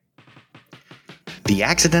The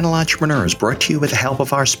Accidental Entrepreneur is brought to you with the help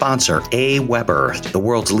of our sponsor, AWeber, the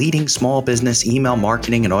world's leading small business email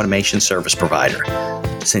marketing and automation service provider.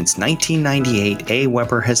 Since 1998,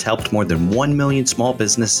 AWeber has helped more than 1 million small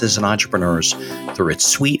businesses and entrepreneurs through its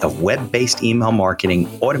suite of web-based email marketing,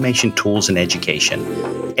 automation tools, and education.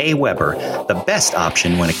 AWeber, the best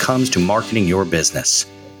option when it comes to marketing your business.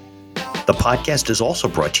 The podcast is also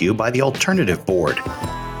brought to you by the Alternative Board.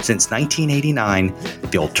 Since 1989,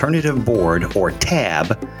 the Alternative Board, or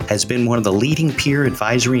TAB, has been one of the leading peer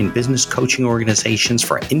advisory and business coaching organizations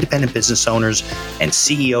for independent business owners and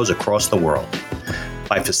CEOs across the world.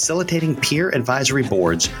 By facilitating peer advisory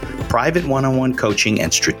boards, private one-on-one coaching,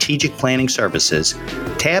 and strategic planning services,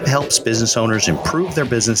 TAB helps business owners improve their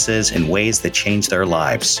businesses in ways that change their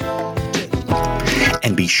lives.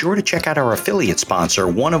 And be sure to check out our affiliate sponsor,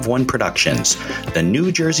 One of One Productions, the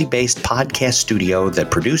New Jersey-based podcast studio that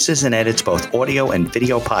produces and edits both audio and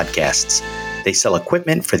video podcasts. They sell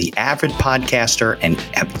equipment for the avid podcaster and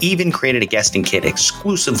have even created a guesting kit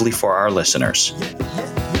exclusively for our listeners.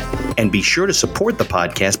 And be sure to support the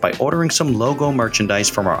podcast by ordering some logo merchandise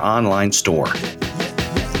from our online store.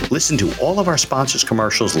 Listen to all of our sponsors'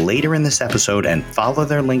 commercials later in this episode and follow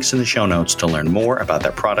their links in the show notes to learn more about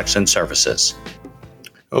their products and services.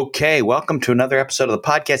 Okay, welcome to another episode of the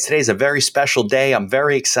podcast. Today is a very special day. I'm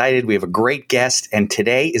very excited. We have a great guest, and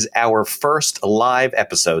today is our first live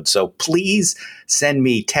episode. So please send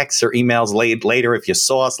me texts or emails later if you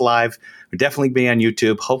saw us live. We'll definitely be on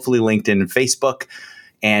YouTube, hopefully LinkedIn and Facebook.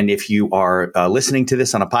 And if you are listening to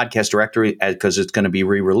this on a podcast directory, because it's going to be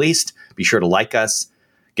re-released, be sure to like us.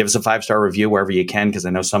 Give us a 5-star review wherever you can, because I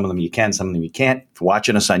know some of them you can, some of them you can't. If you're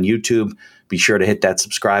watching us on YouTube, be sure to hit that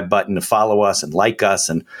subscribe button to follow us and like us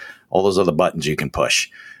and all those other buttons you can push.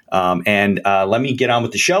 Let me get on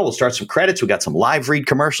with the show. We'll start some credits. We got some live read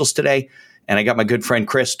commercials today. And I got my good friend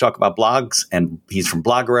Chris to talk about blogs, and he's from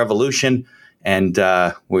Blogger Evolution. And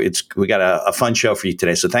we got a fun show for you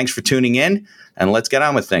today. So thanks for tuning in, and let's get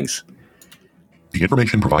on with things. The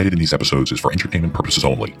information provided in these episodes is for entertainment purposes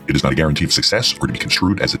only. It is not a guarantee of success or to be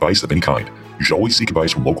construed as advice of any kind. You should always seek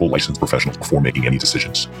advice from local licensed professionals before making any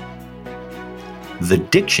decisions. The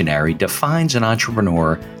dictionary defines an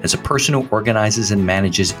entrepreneur as a person who organizes and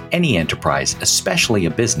manages any enterprise, especially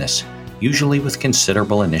a business, usually with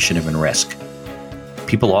considerable initiative and risk.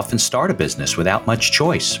 People often start a business without much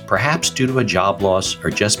choice, perhaps due to a job loss or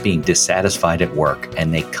just being dissatisfied at work,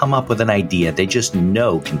 and they come up with an idea they just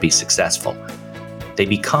know can be successful. They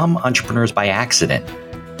become entrepreneurs by accident.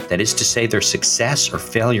 That is to say, their success or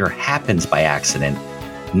failure happens by accident,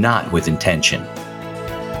 not with intention.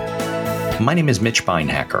 My name is Mitch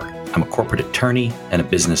Beinhacker. I'm a corporate attorney and a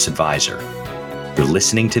business advisor. You're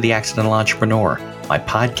listening to The Accidental Entrepreneur, my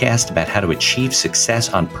podcast about how to achieve success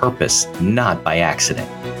on purpose, not by accident.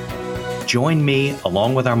 Join me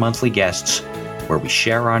along with our monthly guests, where we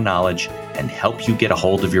share our knowledge and help you get a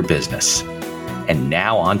hold of your business. And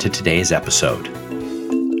now on to today's episode.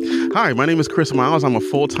 Hi, my name is Chris Myles. I'm a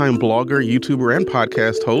full-time blogger, YouTuber, and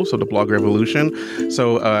podcast host of the Blogger Evolution.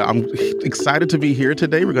 So I'm excited to be here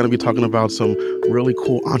today. We're going to be talking about some really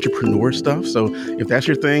cool entrepreneur stuff. So if that's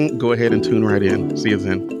your thing, go ahead and tune right in. See you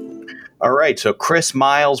then. All right. So Chris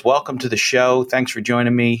Myles, welcome to the show. Thanks for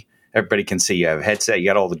joining me. Everybody can see you have a headset. You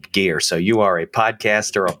got all the gear. So you are a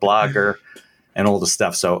podcaster, a blogger, and all the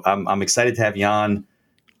stuff. So I'm excited to have you on.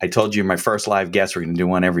 I told you my first live guest, we're going to do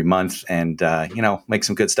one every month and, make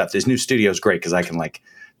some good stuff. This new studio is great because I can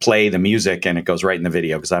play the music and it goes right in the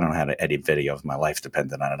video because I don't know how to edit video if my life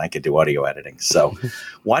depended on it. I could do audio editing. So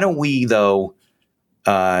why don't we, though,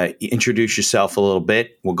 introduce yourself a little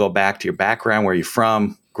bit. We'll go back to your background, where you're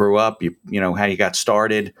from, grew up, how you got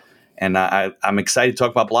started. And I'm excited to talk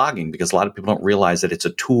about blogging because a lot of people don't realize that it's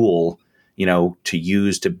a tool to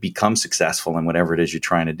use to become successful in whatever it is you're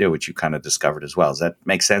trying to do, which you kind of discovered as well. Does that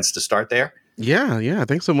make sense to start there? Yeah.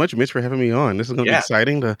 Thanks so much, Mitch, for having me on. This is going to be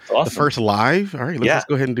exciting. Awesome. The first live. All right, let's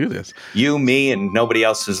go ahead and do this. You, me, and nobody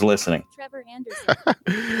else is listening. Trevor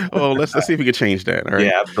Anderson. Well, let's see if we can change that. All right.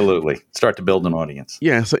 Yeah, absolutely. Start to build an audience.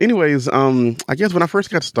 Yeah. So anyways, I guess when I first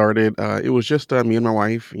got started, it was just me and my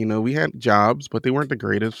wife. We had jobs, but they weren't the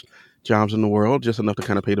greatest jobs in the world, just enough to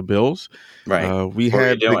kind of pay the bills. Right. What were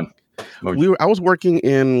you doing? I was working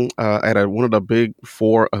at one of the big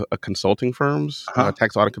four consulting firms,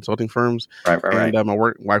 tax audit consulting firms. Right. And my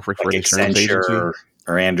wife worked for an insurance agency.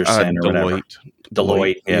 Or Anderson or whatever.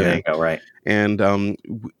 Deloitte. Yeah, there you go. Right. And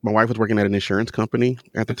my wife was working at an insurance company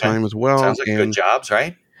at the time as well. Sounds like good jobs,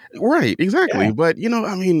 right? Right, exactly. Yeah. But,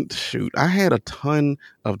 I mean, shoot, I had a ton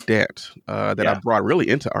of debt that I Yeah. brought really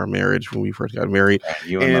into our marriage when we first got married, Right.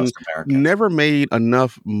 You and and most Americans. never made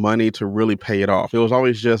enough money to really pay it off. It was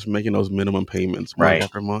always just making those minimum payments month Right.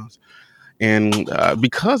 after month. And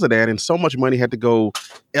because of that, and so much money had to go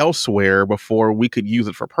elsewhere before we could use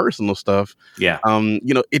it for personal stuff, Yeah.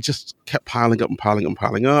 it just kept piling up and piling up and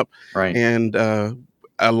piling up. Right. And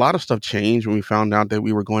a lot of stuff changed when we found out that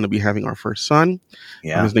we were going to be having our first son.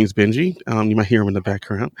 Yeah. His name's Benji. You might hear him in the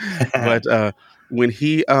background. But when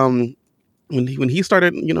he when he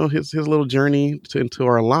started, his little journey into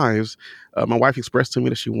our lives, my wife expressed to me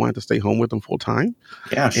that she wanted to stay home with him full time.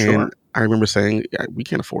 Yeah, sure. And I remember saying, yeah, we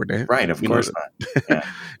can't afford that. Right, of course not. Yeah.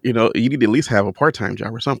 You need to at least have a part-time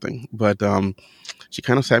job or something. But she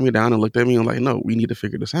kind of sat me down and looked at me and like, no, we need to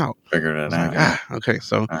figure this out. Figured it out. Like, okay.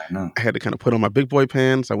 So I know. I had to kind of put on my big boy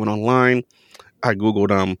pants. I went online. I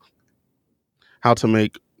Googled how to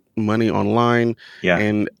make money online. Yeah.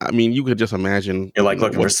 And I mean, you could just imagine. You're like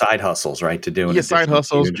looking for side hustles, right? To do in Yeah, side addition to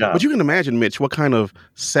hustles. your job. But you can imagine, Mitch, what kind of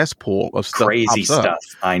cesspool of stuff Crazy pops up,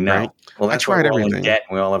 stuff. I know. right? Well, I that's why tried we're all in everything. debt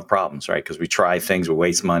and we all have problems, right? Because we try things, we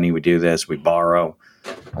waste money, we do this, we borrow.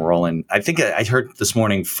 We're all in. I think I heard this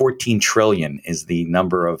morning 14 trillion is the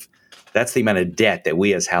number of, that's the amount of debt that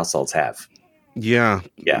we as households have. Yeah,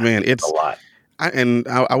 Yeah, man, it's a lot. I'm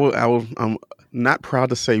not proud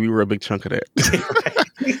to say we were a big chunk of that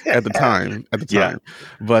at the time. Yeah.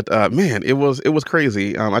 But man, it was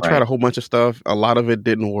crazy. I tried a whole bunch of stuff. A lot of it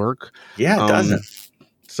didn't work. Yeah, it doesn't.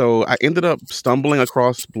 So I ended up stumbling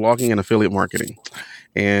across blogging and affiliate marketing.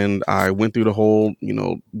 And I went through the whole,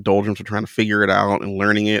 doldrums of trying to figure it out and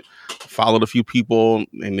learning it, followed a few people,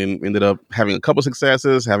 and then ended up having a couple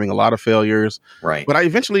successes, having a lot of failures. Right. But I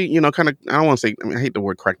eventually, kind of, I don't want to say, I hate the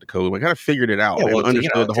word crack the code, but I kind of figured it out and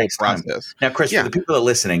understood the whole process. Now, Chris, for the people that are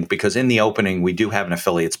listening, because in the opening, we do have an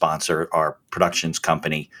affiliate sponsor, our productions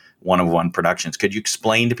company, One of One Productions. Could you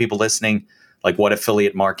explain to people listening, like what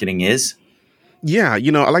affiliate marketing is? Yeah.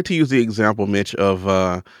 I like to use the example, Mitch,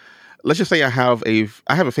 of, let's just say I have a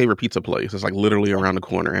favorite pizza place. It's like literally around the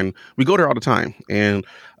corner, and we go there all the time. And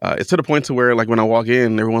it's to the point to where, like, when I walk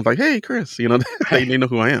in, everyone's like, "Hey, Chris," they know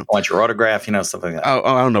who I am. Want your autograph, stuff like that. Oh,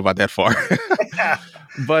 I don't know about that far.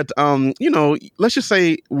 But let's just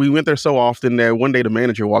say we went there so often that one day the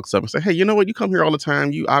manager walks up and says, "Hey, you know what? You come here all the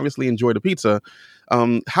time. You obviously enjoy the pizza.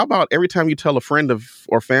 How about every time you tell a friend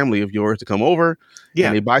or family of yours to come over,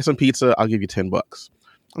 and they buy some pizza, I'll give you $10."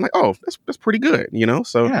 I'm like, oh, that's pretty good,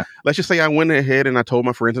 So let's just say I went ahead and I told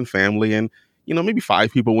my friends and family, and maybe 5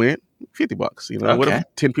 people went, $50. What if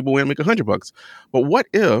 10 people went, make $100? But what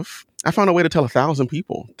if I found a way to tell 1,000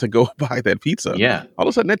 people to go buy that pizza? Yeah. All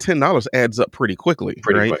of a sudden, that $10 adds up pretty quickly.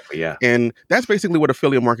 Right? Yeah. And that's basically what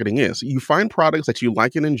affiliate marketing is. You find products that you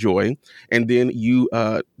like and enjoy, and then you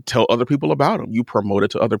tell other people about them. You promote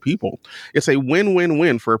it to other people. It's a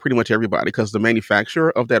win-win-win for pretty much everybody, because the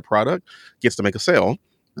manufacturer of that product gets to make a sale.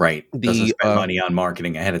 Right. Doesn't spend money on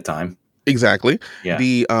marketing ahead of time. Exactly. Yeah.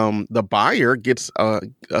 The buyer gets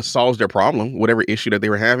solves their problem, whatever issue that they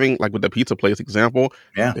were having. Like with the pizza place example,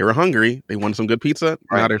 they were hungry, they wanted some good pizza.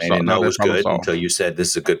 Right. Now They didn't know it was good solved. until you said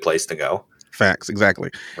this is a good place to go. Facts,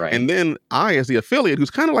 exactly. Right. And then I, as the affiliate,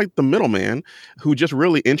 who's kind of like the middleman, who just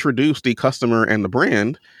really introduced the customer and the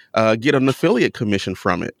brand, get an affiliate commission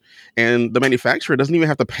from it. And the manufacturer doesn't even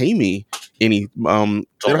have to pay me any. They don't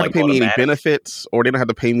have to pay me any benefits, or they don't have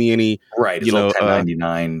to pay me any. Right. It's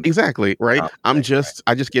 1099. Exactly. Right. I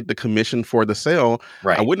just get the commission for the sale.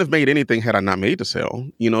 Right. I wouldn't have made anything had I not made the sale.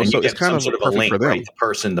 And so it's kind of sort of perfect a link, for them.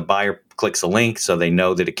 Right? The buyer clicks a link, so they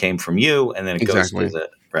know that it came from you, and then it goes to the.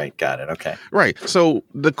 Right. Got it. Okay. Right. So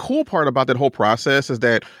the cool part about that whole process is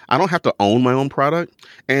that I don't have to own my own product.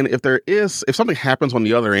 And if something happens on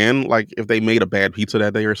the other end, like if they made a bad pizza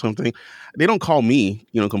that day or something, they don't call me,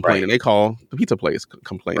 complaining. Right. They call the pizza place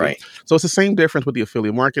complaining. Right. So it's the same difference with the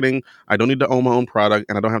affiliate marketing. I don't need to own my own product,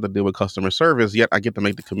 and I don't have to deal with customer service, yet I get to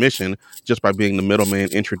make the commission just by being the middleman,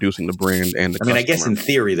 introducing the brand and the customer. I guess in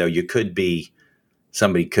theory, though,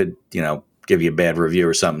 somebody could, give you a bad review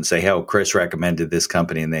or something, say, "Oh, Chris recommended this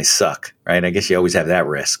company and they suck," right? I guess you always have that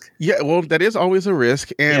risk. Yeah, well, that is always a risk.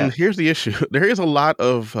 And here's the issue. There is a lot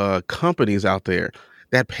of companies out there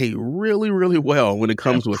that pay really, really well when it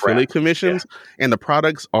comes to affiliate commissions, and the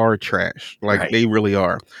products are trash. They really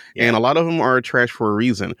are. Yeah. And a lot of them are trash for a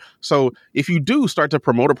reason. So if you do start to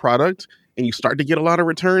promote a product and you start to get a lot of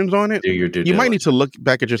returns on it, you might need to look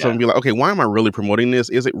back at yourself and be like, okay, why am I really promoting this?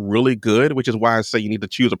 Is it really good? Which is why I say you need to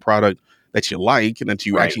choose a product that you like and that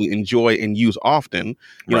you actually enjoy and use often.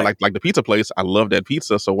 Like the pizza place, I love that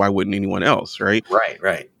pizza, so why wouldn't anyone else, right?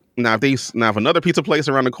 Right. Now, if another pizza place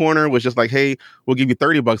around the corner was just like, hey, we'll give you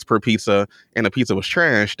 $30 per pizza, and the pizza was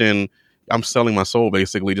trash, then I'm selling my soul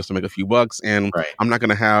basically just to make a few bucks, and Right. I'm not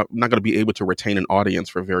gonna be able to retain an audience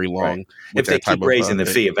for very long. Right. With If they that type keep raising the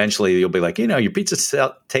thing. fee, eventually you'll be like, your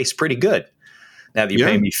pizza tastes pretty good. Now that you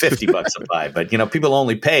pay me $50 a pie, but people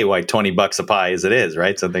only pay like $20 a pie as it is,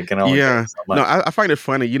 right? So they can only pay so much. No, I find it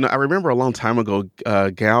funny. I remember a long time ago,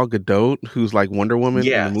 Gal Gadot, who's like Wonder Woman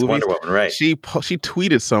in the movies. Wonder Woman, right? She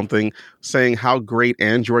tweeted something saying how great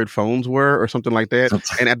Android phones were, or something like that.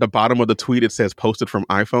 And at the bottom of the tweet, it says "posted from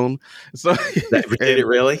iPhone." So did it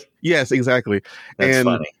really? Yes, exactly. That's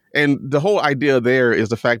funny. And the whole idea there is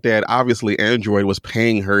the fact that obviously Android was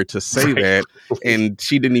paying her to say that, and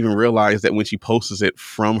she didn't even realize that when she posts it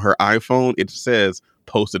from her iPhone, it says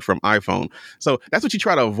posted from iPhone. So that's what you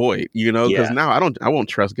try to avoid, because now I won't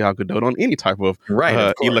trust Gal Gadot on any type of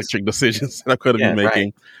electric decisions that I could have been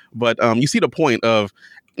making. Right. But you see the point of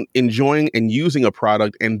enjoying and using a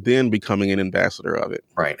product and then becoming an ambassador of it.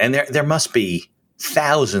 Right. And there must be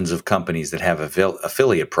thousands of companies that have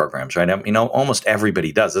affiliate programs, right? Almost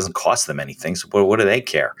everybody does. It doesn't cost them anything. So what do they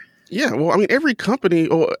care? Yeah, well, every company,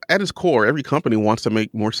 at its core, every company wants to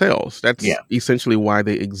make more sales. That's essentially why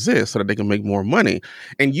they exist, so that they can make more money.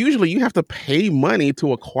 And usually you have to pay money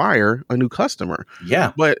to acquire a new customer.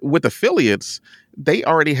 Yeah. But with affiliates, they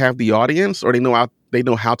already have the audience, or they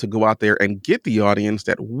know how to go out there and get the audience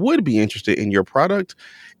that would be interested in your product.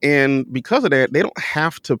 And because of that, they don't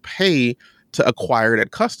have to pay to acquire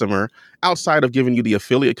that customer outside of giving you the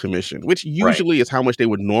affiliate commission, which usually is how much they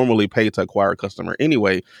would normally pay to acquire a customer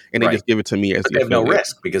anyway. And they just give it to me as the affiliate. They have no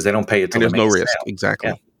risk because they don't pay it to there's no risk. Exactly.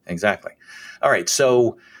 Yeah, exactly. All right.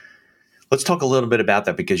 So let's talk a little bit about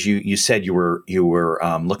that, because you said you were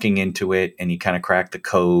looking into it and you kind of cracked the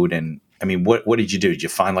code. And what did you do? Did you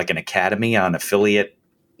find like an academy on affiliate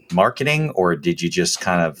marketing, or did you just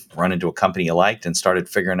kind of run into a company you liked and started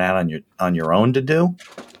figuring out on your own to do?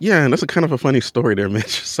 Yeah, and that's a kind of a funny story there,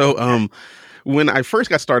 Mitch. So when I first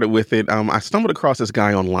got started with it, I stumbled across this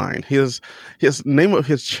guy online. His name of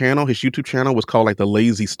his channel, his YouTube channel, was called like The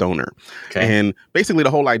Lazy Stoner. Okay. And basically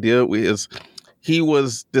the whole idea is he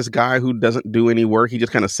was this guy who doesn't do any work. He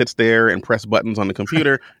just kind of sits there and press buttons on the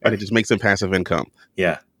computer and it just makes him passive income.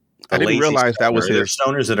 Yeah. I didn't realize that was his. Are there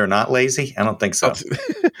stoners that are not lazy? I don't think so.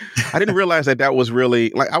 I didn't realize that was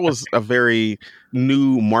really, like, I was a very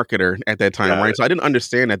new marketer at that time, right? So I didn't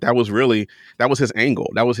understand that was his angle.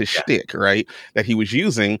 That was his shtick, right? That he was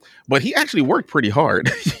using, but he actually worked pretty hard.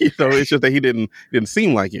 It's just that he didn't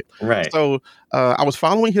seem like it. Right. So I was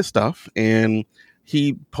following his stuff, and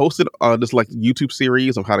he posted this like YouTube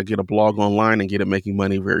series of how to get a blog online and get it making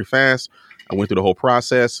money very fast. I went through the whole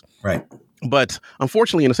process. Right. But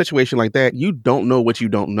unfortunately, in a situation like that, you don't know what you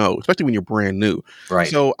don't know, especially when you're brand new. Right.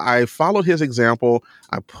 So I followed his example.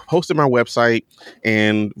 I posted my website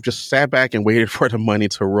and just sat back and waited for the money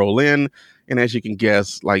to roll in. And as you can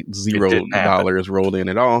guess, like $0 rolled in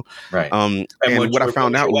at all. Right. And what I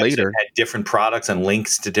found out later, had different products and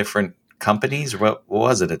links to different companies. What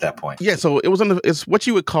was it at that point? Yeah, so it's what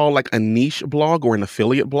you would call like a niche blog or an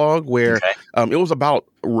affiliate blog, where it was about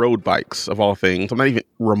road bikes of all things. I'm not even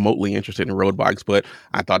remotely interested in road bikes, but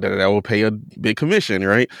I thought that would pay a big commission,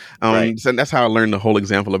 right? So that's how I learned the whole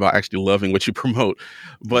example about actually loving what you promote.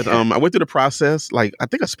 But I went through the process. Like, I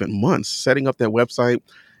think I spent months setting up that website,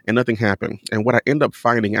 and nothing happened. And what I ended up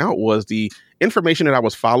finding out was the information that I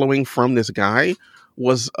was following from this guy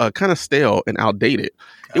was kind of stale and outdated.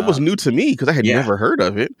 It was new to me because I had never heard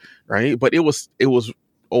of it, right? But it was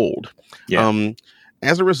old. Yeah.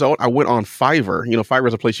 As a result, I went on Fiverr. Fiverr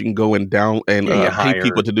is a place you can go and pay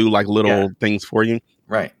people to do like little things for you.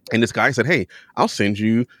 Right. And this guy said, "Hey, I'll send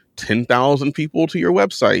you 10,000 people to your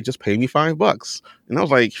website. Just pay me $5." And I was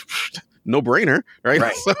like, no brainer, right?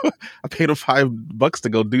 So I paid him $5 to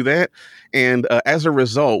go do that. And as a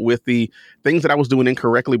result, with the things that I was doing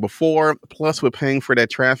incorrectly before, plus with paying for that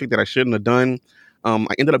traffic that I shouldn't have done, I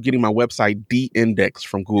ended up getting my website de-indexed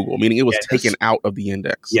from Google, meaning it was taken out of the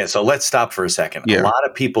index. Yeah. So let's stop for a second. Yeah. A lot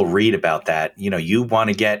of people read about that. You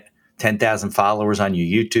want to get 10,000 followers on your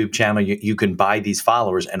YouTube channel. You can buy these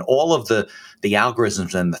followers, and all of the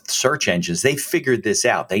algorithms and the search engines, they figured this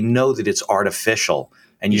out. They know that it's artificial.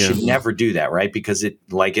 And you should never do that, right? Because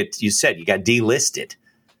you said, you got delisted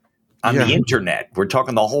on the internet. We're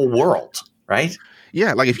talking the whole world, right?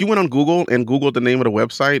 Yeah, like if you went on Google and Googled the name of the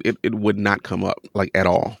website, it would not come up like at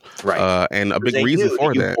all. Right. And a big reason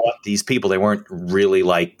for that. These people, they weren't really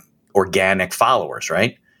like organic followers,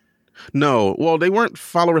 right? No. Well, they weren't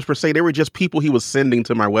followers per se. They were just people he was sending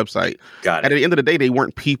to my website. Got it. At the end of the day, they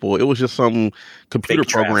weren't people. It was just some computer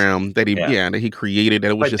program that he created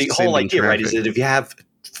that it was just the whole idea, right, is that if you have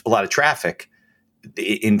a lot of traffic,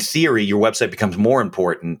 in theory, your website becomes more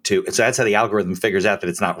important to. So that's how the algorithm figures out that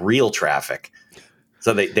it's not real traffic.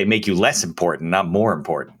 So they make you less important, not more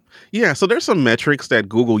important. Yeah, so there's some metrics that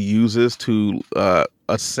Google uses to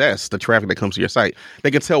assess the traffic that comes to your site.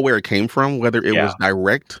 They can tell where it came from, whether it was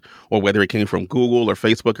direct or whether it came from Google or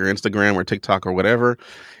Facebook or Instagram or TikTok or whatever.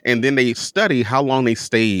 And then they study how long they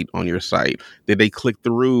stayed on your site. Did they click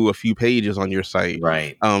through a few pages on your site?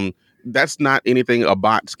 Right. That's not anything a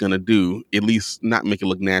bot's going to do, at least not make it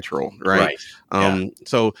look natural, right?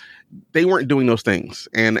 So they weren't doing those things.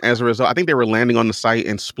 And as a result, I think they were landing on the site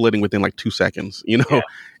and splitting within like 2 seconds,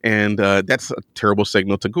 and that's a terrible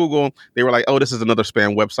signal to Google. They were like, oh, this is another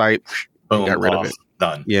spam website. Boom, got rid of it.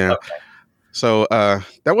 Done. Yeah. Okay. So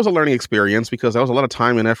that was a learning experience because that was a lot of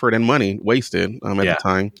time and effort and money wasted at the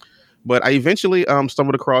time. But I eventually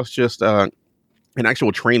stumbled across just an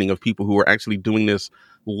actual training of people who were actually doing this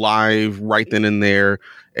live right then and there.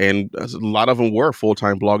 And a lot of them were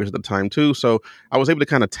full-time bloggers at the time too. So I was able to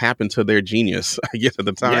kind of tap into their genius, I guess, at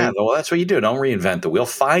the time. Yeah, well, that's what you do. Don't reinvent the wheel.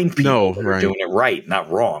 Find people that are doing it right, not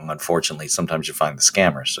wrong. Unfortunately, sometimes you find the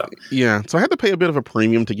scammers. So I had to pay a bit of a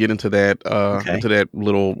premium to get into that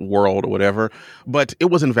little world or whatever. But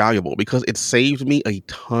it was invaluable because it saved me a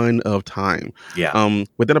ton of time. Yeah.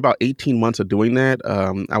 Within about 18 months of doing that,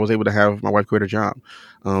 I was able to have my wife quit her job.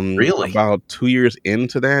 Really? About 2 years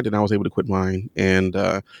into that, and I was able to quit mine. And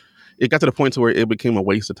it got to the point to where it became a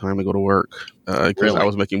waste of time to go to work because I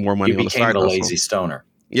was making more money on the side hustle. You became a lazy stoner.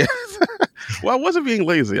 Yeah. Well, I wasn't being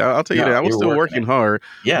lazy. I'll tell you that. I was still working hard.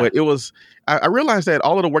 Yeah. But it was, I realized that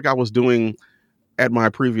all of the work I was doing at my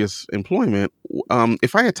previous employment,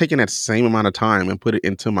 if I had taken that same amount of time and put it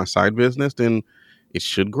into my side business, then it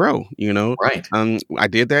should grow, Right. I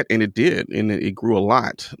did that and it did. And it grew a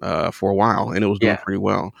lot for a while and it was doing pretty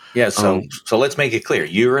well. Yeah. So let's make it clear.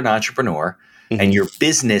 You're an entrepreneur and your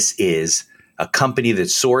business is a company that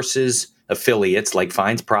sources affiliates, like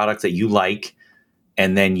finds products that you like,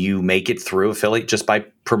 and then you make it through affiliate just by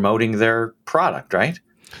promoting their product, right?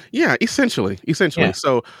 Yeah, essentially. Yeah.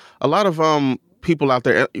 So a lot of people out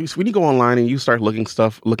there, when you go online and you start looking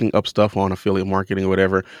up stuff on affiliate marketing or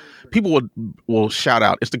whatever, people will shout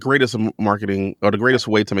out, it's the greatest marketing or the greatest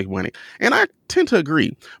way to make money. And I tend to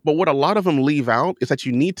agree. But what a lot of them leave out is that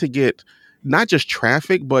you need to get not just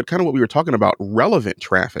traffic, but kind of what we were talking about, relevant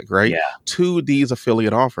traffic, right? Yeah. To these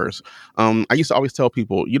affiliate offers. I used to always tell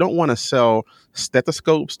people, you don't want to sell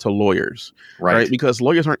stethoscopes to lawyers, right? Because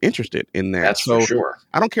lawyers aren't interested in that. That's for sure.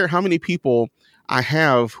 I don't care how many people I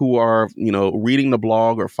have who are, reading the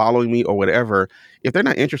blog or following me or whatever. If they're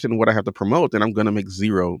not interested in what I have to promote, then I'm going to make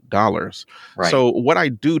 $0. Right. So what I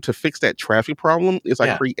do to fix that traffic problem is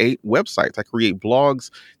I create websites. I create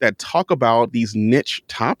blogs that talk about these niche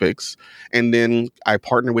topics. And then I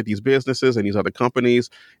partner with these businesses and these other companies.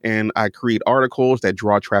 And I create articles that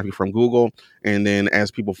draw traffic from Google. And then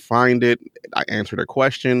as people find it, I answer their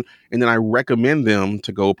question. And then I recommend them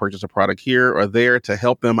to go purchase a product here or there to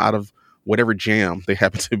help them out of whatever jam they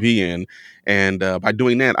happen to be in. And by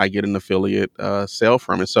doing that, I get an affiliate sale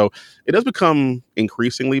from it. So it does become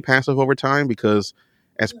increasingly passive over time because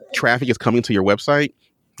as traffic is coming to your website,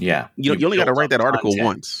 you only got to write that article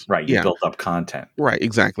once. Right. You built up content. Right.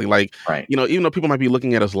 Exactly. Like, even though people might be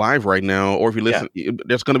looking at us live right now, or if you listen,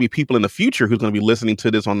 there's going to be people in the future who's going to be listening to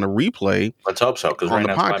this on the replay. Let's hope so. Because right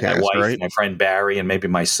now it's my wife, my friend Barry, and maybe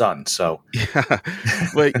my son. So,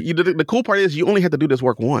 but the cool part is you only have to do this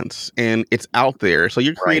work once and it's out there. So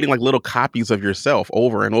you're creating like little copies of yourself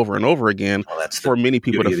over and over and over again for many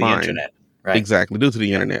people to find. Internet. Right. Exactly. Due to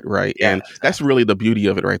the internet. Right. Yeah, and that's really the beauty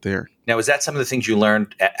of it right there. Now, is that some of the things you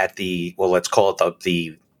learned at the, let's call it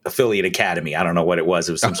the affiliate academy? I don't know what it was.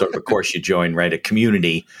 It was some sort of a course you joined, right? A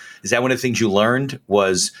community. Is that one of the things you learned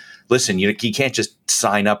was, listen, you can't just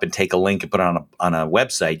sign up and take a link and put it on a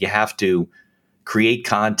website. You have to create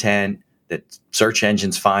content that search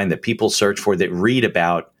engines find, that people search for, that read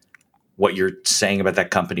about what you're saying about that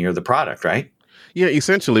company or the product, right? Yeah,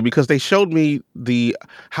 essentially, because they showed me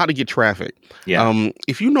how to get traffic. Yeah.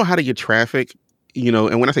 If you know how to get traffic,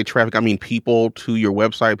 and when I say traffic, I mean people to your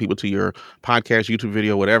website, people to your podcast, YouTube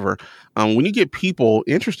video, whatever. When you get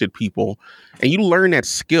interested people, and you learn that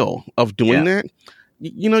skill of doing that,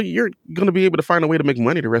 you're going to be able to find a way to make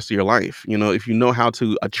money the rest of your life, if you know how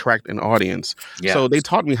to attract an audience. Yeah. So they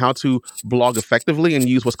taught me how to blog effectively and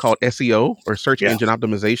use what's called SEO or search engine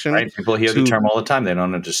optimization. Right. People hear the term all the time. They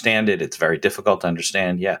don't understand it. It's very difficult to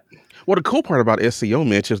understand. Yeah. Well, the cool part about SEO,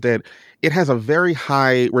 Mitch, is that it has a very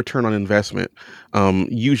high return on investment,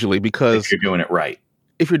 usually because if you're doing it right.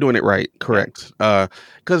 If you're doing it right, correct.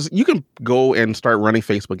 Because you can go and start running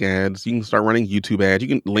Facebook ads, you can start running YouTube ads, you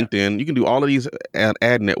can LinkedIn, you can do all of these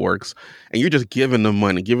ad networks, and you're just giving them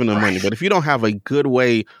money. But if you don't have a good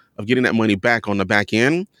way of getting that money back on the back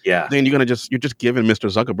end, then you're just giving Mr.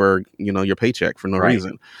 Zuckerberg, your paycheck for no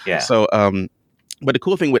reason. Yeah. So, but the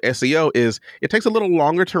cool thing with SEO is it takes a little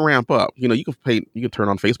longer to ramp up. You can turn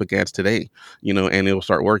on Facebook ads today, and it'll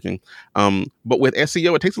start working. But with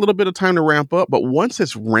SEO, it takes a little bit of time to ramp up. But once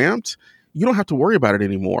it's ramped, you don't have to worry about it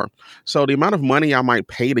anymore. So the amount of money I might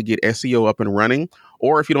pay to get SEO up and running,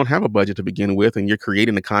 or if you don't have a budget to begin with and you're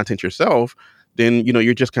creating the content yourself, then,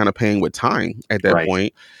 you're just kind of paying with time at that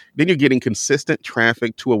point. Then you're getting consistent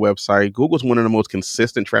traffic to a website. Google's one of the most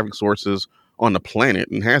consistent traffic sources on the planet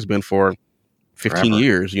and has been for 15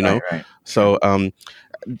 years, Right. So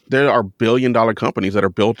there are billion-dollar companies that are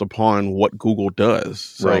built upon what Google does.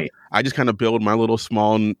 So I just kind of build my little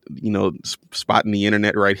small, spot in the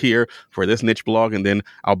internet right here for this niche blog, and then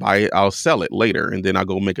I'll sell it later, and then I'll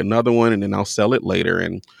go make another one, and then I'll sell it later.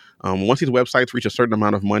 And once these websites reach a certain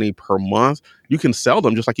amount of money per month, you can sell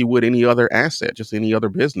them just like you would any other asset, just any other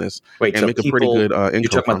business, and so make a pretty good income. You're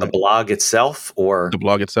talking about the blog itself, or the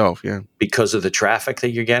blog itself? Yeah, because of the traffic that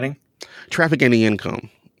you're getting. Traffic and the income.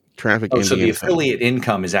 So the affiliate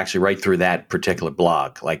income is actually right through that particular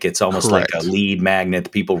blog. Like it's almost Correct. like a lead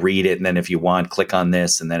magnet. People read it, and then if you want, click on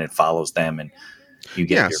this, and then it follows them, and you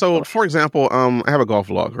get. Yeah. So, for example, I have a golf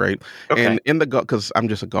blog, right? Okay. And in the because I'm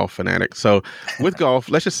just a golf fanatic. So with golf,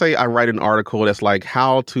 let's just say I write an article that's like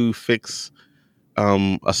how to fix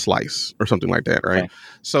a slice or something like that, right? Okay.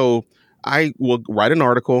 So I will write an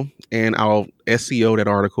article and I'll SEO that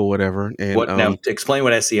article, whatever. And now, to explain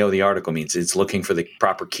what SEO the article means, it's looking for the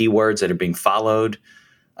proper keywords that are being followed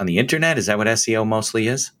on the internet. Is that what SEO mostly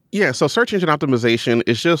is? Yeah, so search engine optimization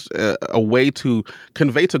is just a way to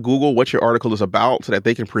convey to Google what your article is about so that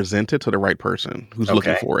they can present it to the right person who's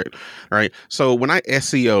looking for it, right? So when I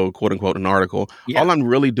SEO, quote unquote, an article, all I'm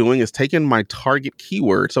really doing is taking my target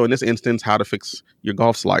keyword. So in this instance, how to fix your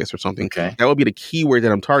golf slice or something. Okay. That would be the keyword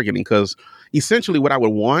that I'm targeting, because essentially what I would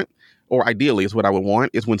want, or ideally is what I would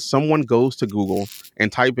want, is when someone goes to Google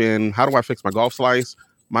and type in, how do I fix my golf slice?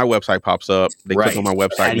 My website pops up. They click on my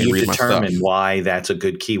website and they read my stuff. How do you determine why that's a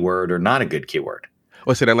good keyword or not a good keyword?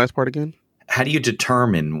 Oh, say that last part again? How do you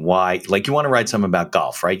determine why? Like, you want to write something about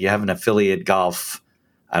golf, right? You have an affiliate golf,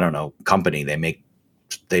 I don't know, company. They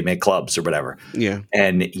make clubs or whatever. Yeah.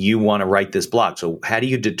 And you want to write this blog. So how do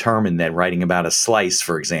you determine that writing about a slice,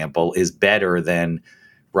 for example, is better than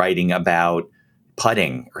writing about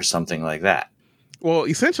putting or something like that? Well,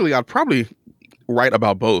 essentially, I'd probably write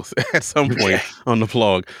about both at some point on the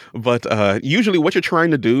blog. But usually what you're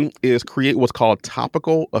trying to do is create what's called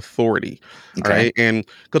topical authority. Okay. Right? And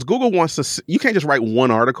because Google wants to, you can't just write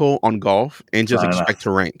one article on golf and just expect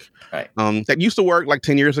to rank. Right. That used to work like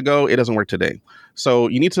 10 years ago. It doesn't work today. So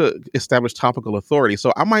you need to establish topical authority.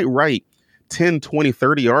 So I might write 10, 20,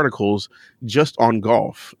 30 articles just on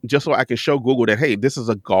golf, just so I can show Google that, hey, this is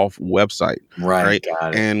a golf website. Right.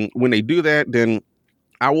 Got it. And when they do that, then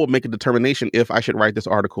I will make a determination if I should write this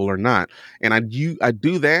article or not. And I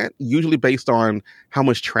do that usually based on how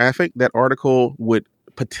much traffic that article would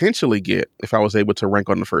potentially get if I was able to rank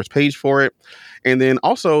on the first page for it. And then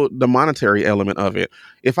also the monetary element of it.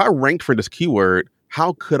 If I ranked for this keyword,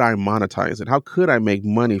 how could I monetize it? How could I make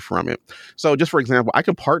money from it? So just for example, I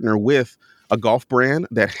can partner with a golf brand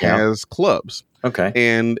that has clubs. Okay.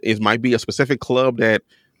 And it might be a specific club that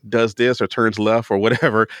does this or turns left or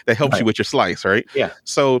whatever that helps you with your slice, right? Yeah.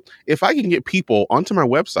 So if I can get people onto my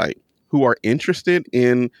website who are interested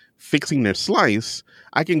in fixing their slice,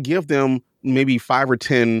 I can give them maybe 5 or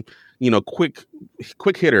 10, quick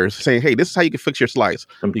hitters saying, hey, this is how you can fix your slice.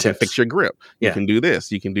 You can fix your grip. You can do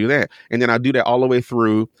this. You can do that. And then I do that all the way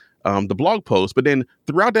through the blog post. But then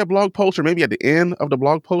throughout that blog post, or maybe at the end of the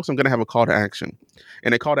blog post, I'm going to have a call to action.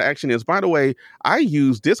 And the call to action is, by the way, I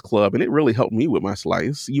use this club and it really helped me with my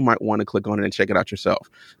slice. You might want to click on it and check it out yourself.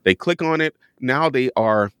 They click on it. Now they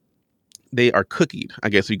are cookied, I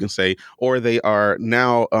guess you can say, or they are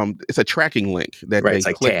now, it's a tracking link that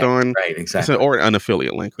they clicked on. Right, exactly. Or an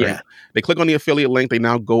affiliate link, right? Yeah. They click on the affiliate link. They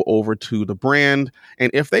now go over to the brand.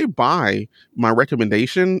 And if they buy my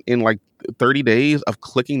recommendation in like 30 days of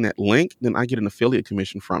clicking that link, then I get an affiliate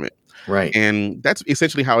commission from it. Right. And that's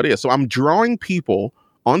essentially how it is. So I'm drawing people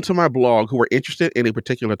onto my blog who are interested in a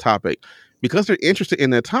particular topic. Because they're interested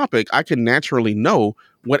in that topic, I can naturally know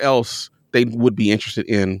what else they would be interested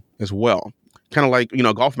in as well. Kind of like,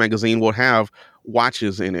 Golf Magazine will have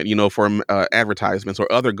watches in it, for advertisements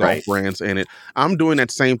or other golf brands in it. I'm doing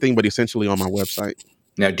that same thing, but essentially on my website.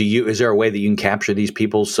 Now, is there a way that you can capture these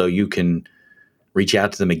people so you can reach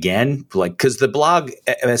out to them again? Like, because the blog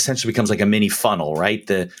essentially becomes like a mini funnel, right?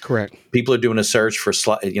 The Correct. people are doing a search for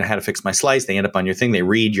how to fix my slice. They end up on your thing. They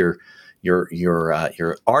read your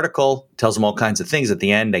article, tells them all kinds of things. At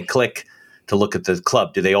the end, they click to look at the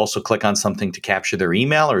club. Do they also click on something to capture their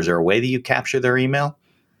email, or is there a way that you capture their email?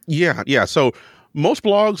 Yeah. So most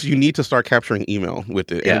blogs, you need to start capturing email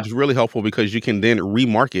with it. And it's really helpful because you can then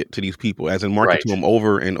remarket to these people, as in market to them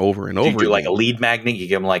over and over and over again. Do you do like again. a lead magnet? You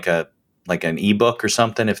give them like an ebook or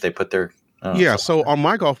something if they put their So on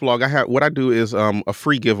my golf blog, what I do is a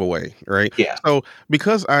free giveaway, right? Yeah. So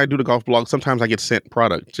because I do the golf blog, sometimes I get sent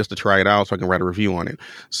product just to try it out so I can write a review on it.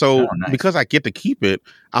 So nice. Because I get to keep it,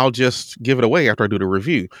 I'll just give it away after I do the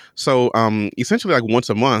review. So essentially, like once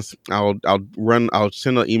a month, I'll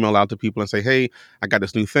send an email out to people and say, hey, I got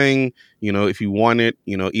this new thing. If you want it,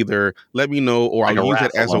 either let me know or like I'll use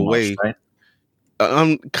it as a way. Right?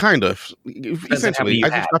 Kind of. Essentially,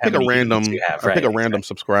 I pick a random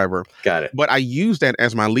subscriber. Got it. But I use that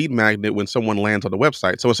as my lead magnet when someone lands on the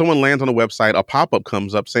website. So when someone lands on the website, a pop-up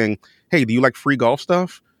comes up saying, "Hey, do you like free golf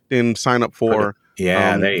stuff? Then sign up for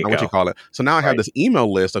there you go. What you call it." So now I have this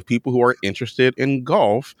email list of people who are interested in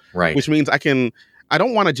golf, right? Which means I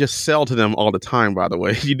don't want to just sell to them all the time, by the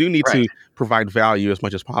way. You do need to provide value as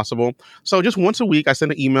much as possible. So just once a week, I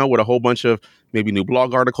send an email with a whole bunch of maybe new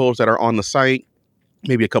blog articles that are on the site,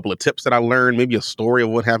 maybe a couple of tips that I learned, maybe a story of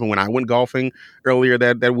what happened when I went golfing earlier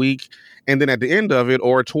that week. And then at the end of it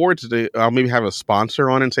or towards I'll maybe have a sponsor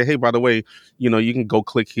on and say, hey, by the way, you can go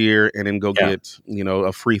click here and then go get,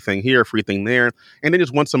 a free thing here, a free thing there. And then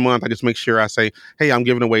just once a month, I just make sure I say, hey, I'm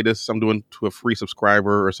giving away this. I'm doing to a free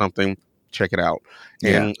subscriber or something. Check it out.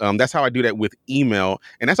 And that's how I do that with email.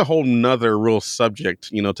 And that's a whole nother real subject,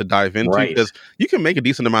 to dive into because you can make a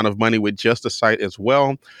decent amount of money with just the site as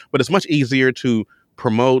well. But it's much easier to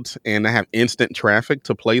promote and have instant traffic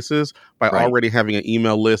to places by already having an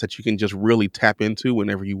email list that you can just really tap into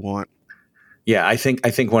whenever you want. Yeah, I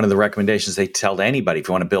think one of the recommendations they tell to anybody, if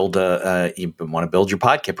you want to build your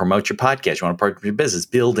podcast, promote your podcast, you want to promote your business,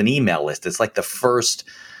 build an email list. It's like the first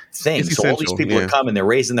thing. So all these people are coming, they're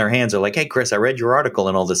raising their hands. They're like, hey, Chris, I read your article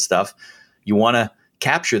and all this stuff. You want to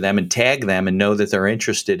capture them and tag them and know that they're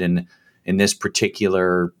interested in this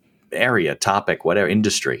particular area, topic, whatever,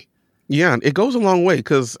 industry. Yeah, it goes a long way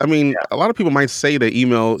because, a lot of people might say that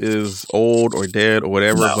email is old or dead or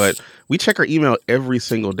whatever, but we check our email every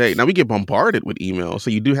single day. Now, we get bombarded with email, so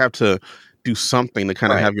you do have to do something to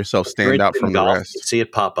kind of have yourself stand out from the rest. You see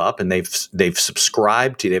it pop up, and they've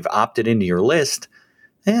subscribed to, they've opted into your list.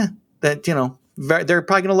 Yeah, that they're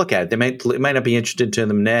probably going to look at it. They might not be interested to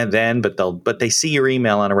them then, but they see your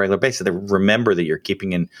email on a regular basis. They remember that you're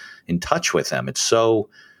keeping in touch with them. It's so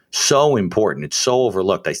important. It's so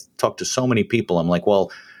overlooked. I talk to so many people. I'm like,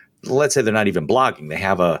 well, let's say they're not even blogging. They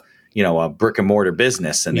have a brick and mortar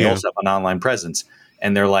business and they also have an online presence.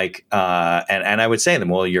 And they're like, and I would say to them,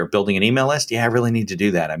 well, you're building an email list. Yeah, I really need to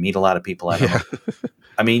do that. I meet a lot of people.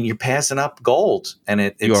 You're passing up gold and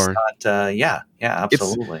it's not,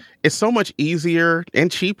 absolutely. It's so much easier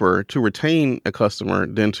and cheaper to retain a customer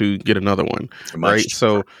than to get another one. Right. Cheaper.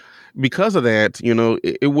 So because of that,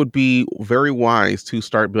 it would be very wise to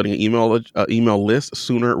start building an email list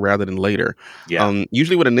sooner rather than later. Yeah.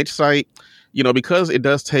 Usually with a niche site, because it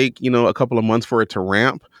does take, a couple of months for it to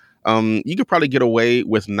ramp, you could probably get away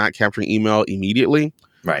with not capturing email immediately.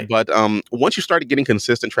 Right. But once you started getting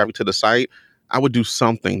consistent traffic to the site, I would do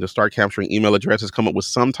something to start capturing email addresses, come up with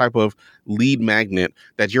some type of lead magnet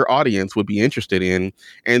that your audience would be interested in.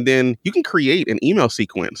 And then you can create an email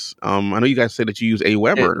sequence. I know you guys say that you use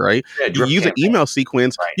Aweber, right? Yeah, you use an email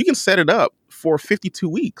sequence. Right. You can set it up for 52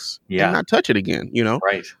 weeks and not touch it again,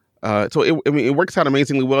 Right. So it works out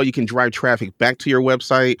amazingly well. You can drive traffic back to your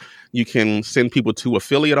website. You can send people to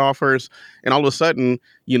affiliate offers. And all of a sudden,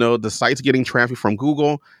 the site's getting traffic from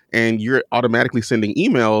Google and you're automatically sending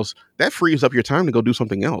emails. That frees up your time to go do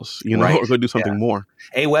something else, or go do something more.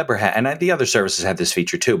 Aweber and the other services have this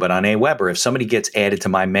feature too. But on Aweber, if somebody gets added to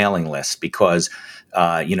my mailing list because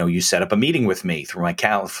you set up a meeting with me through my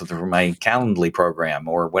Calendly program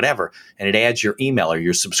or whatever, and it adds your email or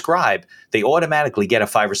you subscribe, they automatically get a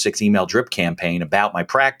 5 or 6 email drip campaign about my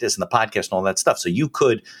practice and the podcast and all that stuff. So you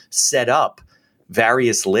could set up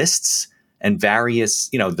various lists and various,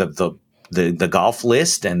 the golf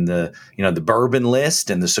list and the bourbon list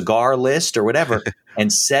and the cigar list or whatever,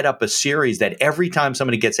 and set up a series that every time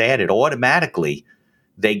somebody gets added, automatically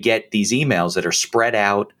they get these emails that are spread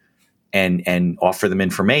out and offer them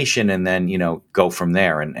information and then, go from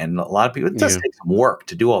there. And a lot of people, it does take some work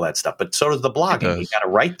to do all that stuff, but so does the blogging. You got to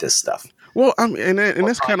write this stuff. Well, and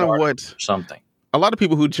that's kind of what something. a lot of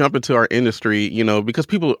people who jump into our industry, because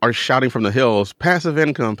people are shouting from the hills, passive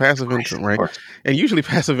income, right? And usually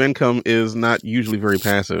passive income is not usually very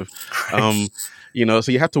passive. Right.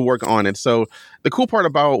 So you have to work on it. So the cool part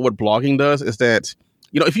about what blogging does is that,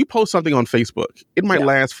 if you post something on Facebook, it might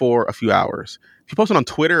last for a few hours. If you post it on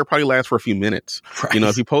Twitter, it probably lasts for a few minutes. Right.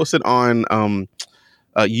 If you post it on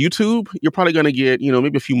YouTube, you're probably going to get,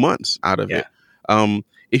 maybe a few months out of it.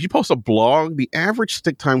 If you post a blog, the average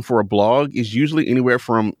stick time for a blog is usually anywhere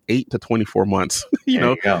from 8 to 24 months,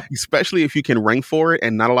 especially if you can rank for it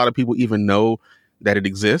and not a lot of people even know that it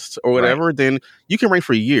exists or whatever, then you can rank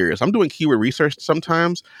for years. I'm doing keyword research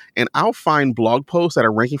sometimes, and I'll find blog posts that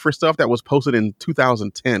are ranking for stuff that was posted in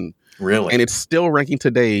 2010. Really? And it's still ranking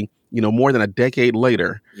today, more than a decade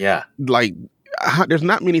later. Yeah. Like, there's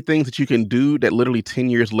not many things that you can do that literally 10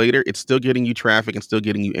 years later, it's still getting you traffic and still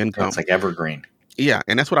getting you income. It's like evergreen. Yeah,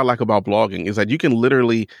 and that's what I like about blogging is that you can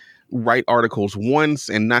literally write articles once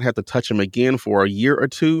and not have to touch them again for a year or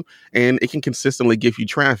two, and it can consistently give you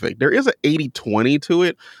traffic. There is an 80-20 to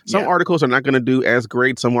it. Some articles are not going to do as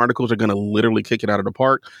great. Some articles are going to literally kick it out of the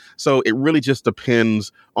park. So it really just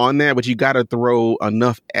depends on that, but you got to throw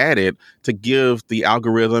enough at it to give the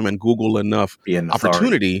algorithm and Google enough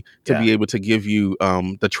opportunity to be able to give you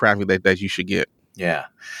the traffic that you should get. Yeah.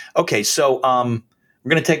 Okay, so we're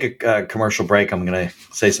going to take a commercial break. I'm going to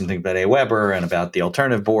say something about AWeber and about the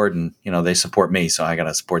alternative board, and they support me, so I got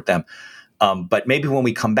to support them. But maybe when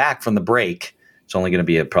we come back from the break, it's only going to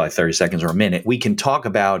be probably 30 seconds or a minute. We can talk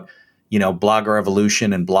about Blogger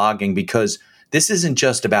evolution and blogging, because this isn't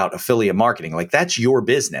just about affiliate marketing. Like, that's your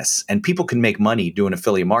business, and people can make money doing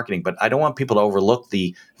affiliate marketing. But I don't want people to overlook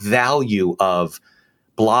the value of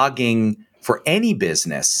blogging for any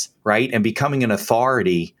business, right? And becoming an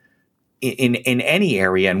authority in any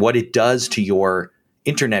area, and what it does to your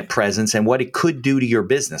internet presence and what it could do to your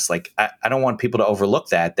business. Like, I don't want people to overlook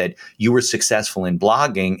that you were successful in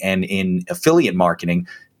blogging and in affiliate marketing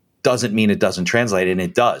doesn't mean it doesn't translate, and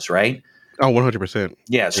it does, right? Oh, 100%.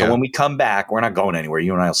 Yeah. So when we come back, we're not going anywhere.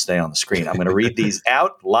 You and I will stay on the screen. I'm going to read these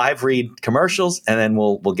out, live read commercials, and then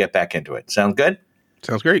we'll get back into it. Sound good?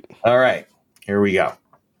 Sounds great. All right, here we go.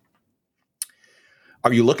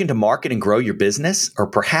 Are you looking to market and grow your business? Or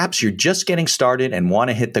perhaps you're just getting started and want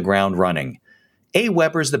to hit the ground running?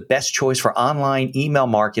 AWeber is the best choice for online email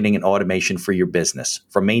marketing and automation for your business.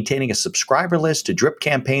 From maintaining a subscriber list to drip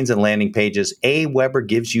campaigns and landing pages, AWeber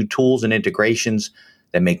gives you tools and integrations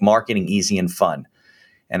that make marketing easy and fun.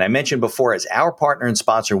 And I mentioned before, as our partner and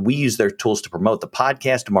sponsor, we use their tools to promote the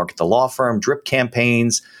podcast, to market the law firm, drip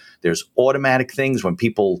campaigns. There's automatic things when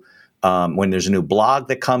people when there's a new blog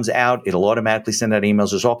that comes out, it'll automatically send out emails.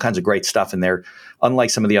 There's all kinds of great stuff in there. Unlike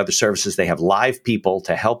some of the other services, they have live people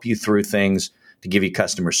to help you through things, to give you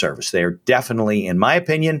customer service. They are definitely, in my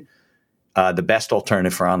opinion, the best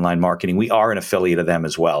alternative for online marketing. We are an affiliate of them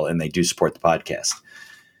as well, and they do support the podcast.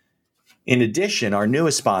 In addition, our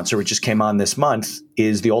newest sponsor, which just came on this month,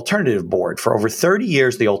 is the Alternative Board. For over 30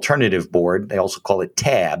 years, the Alternative Board, they also call it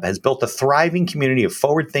TAB, has built a thriving community of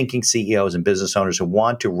forward-thinking CEOs and business owners who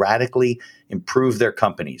want to radically improve their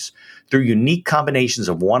companies. Through unique combinations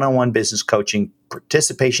of one-on-one business coaching,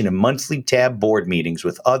 participation in monthly TAB board meetings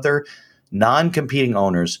with other non-competing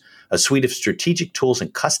owners, a suite of strategic tools,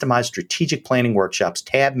 and customized strategic planning workshops,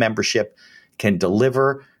 TAB membership can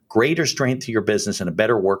deliver greater strength to your business and a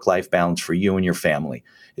better work-life balance for you and your family.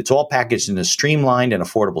 It's all packaged in a streamlined and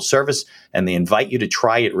affordable service, and they invite you to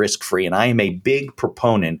try it risk-free. And I am a big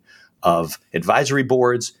proponent of advisory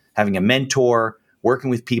boards, having a mentor, working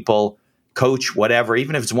with people, coach, whatever,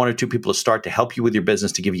 even if it's one or two people to start to help you with your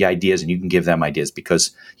business, to give you ideas, and you can give them ideas,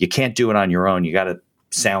 because you can't do it on your own. You got to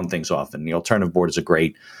sound things off. And the Alternative Board is a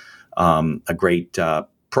great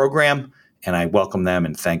program. And I welcome them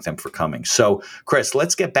and thank them for coming. So, Chris,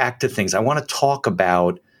 let's get back to things. I want to talk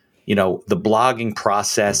about, the blogging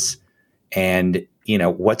process and,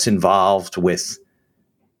 what's involved with,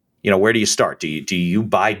 where do you start? Do you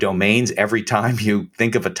buy domains every time you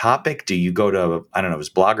think of a topic? Do you go to, I don't know, is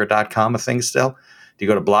blogger.com a thing still? Do you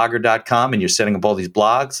go to blogger.com and you're setting up all these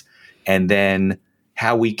blogs? And then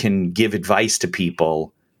how we can give advice to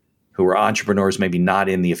people who are entrepreneurs, maybe not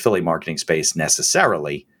in the affiliate marketing space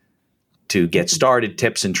necessarily, to get started,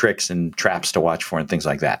 tips and tricks and traps to watch for and things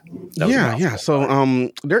like that. Yeah. So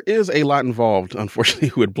there is a lot involved,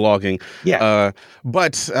 unfortunately, with blogging. Yeah.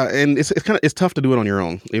 But it's tough to do it on your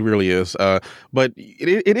own. It really is. But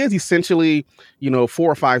it is essentially, 4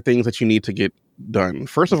 or 5 things that you need to get done.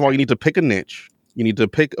 First of all, you need to pick a niche. You need to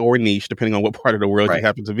pick or niche, depending on what part of the world you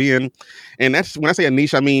happen to be in. And that's, when I say a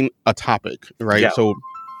niche, I mean a topic, right? Yeah. So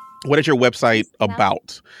what is your website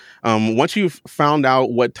about? Once you've found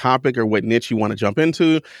out what topic or what niche you want to jump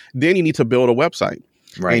into, then you need to build a website.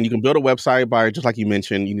 Right. And you can build a website by, just like you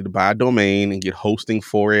mentioned, you need to buy a domain and get hosting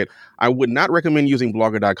for it. I would not recommend using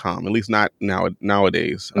blogger.com, at least not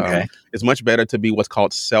nowadays. Okay. It's much better to be what's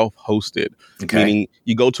called self-hosted, Okay. meaning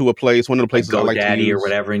you go to a place, one of the Like places I like to GoDaddy use. or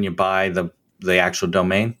whatever, and you buy the actual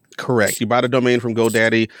domain. Correct. You buy the domain from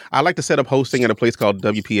GoDaddy. I like to set up hosting at a place called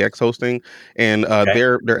WPX Hosting, and Okay.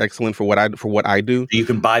 they're excellent for what I do. You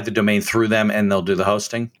can buy the domain through them, and they'll do the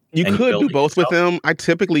hosting. You and could build do it both with yourself? them. I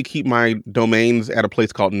typically keep my domains at a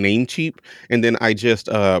place called Namecheap, and then I just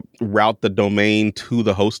route the domain to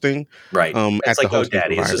the hosting Right. at It's the like hosting GoDaddy.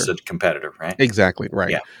 It's provider. just a competitor, right? Exactly, right.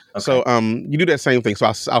 Yeah. Okay. So you do that same thing. So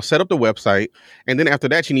I'll set up the website, and then after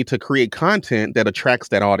that, you need to create content that attracts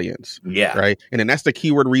that audience. Yeah. Right. And then that's the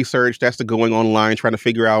keyword research. That's the going online, trying to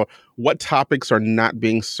figure out what topics are not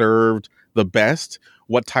being served the best.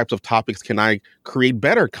 What types of topics can I create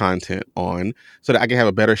better content on so that I can have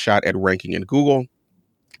a better shot at ranking in Google?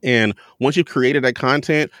 And once you've created that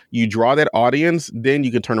content, you draw that audience, then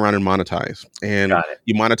you can turn around and monetize. And Got it.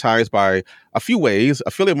 you monetize by a few ways.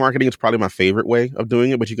 Affiliate marketing is probably my favorite way of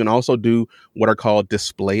doing it, but you can also do what are called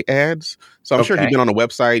display ads. So I'm sure if Okay. you've been on a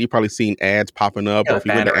website, you've probably seen ads popping up, Yeah, or if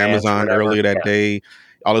you went to banner ads or Amazon whatever. earlier that Yeah. day,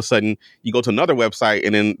 all of a sudden you go to another website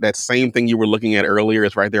and then that same thing you were looking at earlier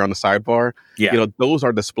is right there on the sidebar. Yeah. You know, those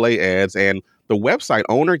are display ads, and the website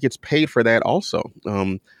owner gets paid for that also.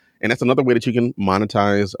 And that's another way that you can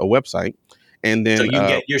monetize a website. And then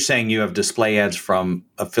So you're saying you have display ads from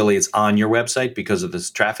affiliates on your website because of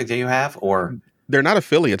this traffic that you have, or they're not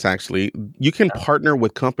affiliates, actually. You can partner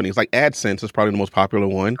with companies like AdSense is probably the most popular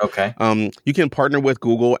one. okay. You can partner with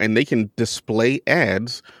Google, and they can display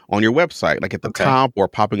ads on your website, like at the Okay. top or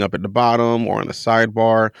popping up at the bottom or on the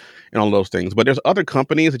sidebar and all those things. But there's other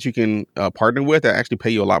companies that you can partner with that actually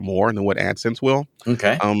pay you a lot more than what AdSense will.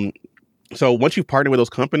 Okay. So once you partner with those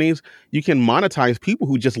companies, you can monetize people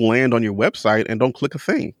who just land on your website and don't click a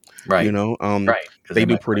thing. Right. You know, Right. 'Cause they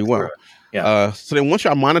do might pretty click through well. it. Yeah. So then once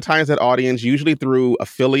you monetize that audience, usually through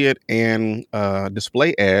affiliate and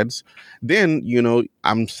display ads, then, you know,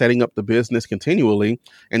 I'm setting up the business continually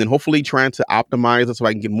and then hopefully trying to optimize it so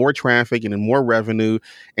I can get more traffic and then more revenue.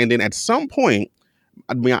 And then at some point,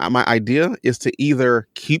 I mean, my idea is to either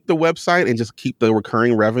keep the website and just keep the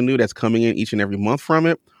recurring revenue that's coming in each and every month from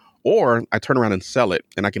it, or I turn around and sell it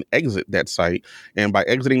and I can exit that site. And by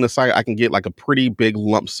exiting the site, I can get like a pretty big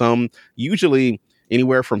lump sum, usually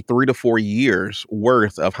anywhere from 3 to 4 years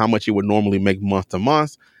worth of how much you would normally make month to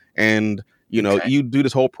month. And, you know, Okay. you do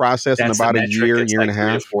this whole process That's in about the a metric. It's year like and a 3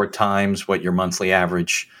 to half. 4 times what your monthly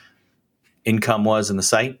average income was in the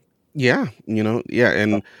site. Yeah, you know, yeah.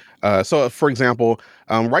 And so, for example,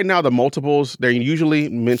 right now the multiples, they're usually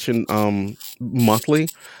mentioned monthly.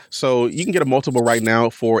 So you can get a multiple right now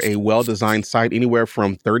for a well-designed site anywhere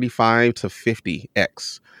from 35 to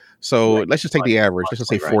 50x. So Right. let's just take the average. Let's just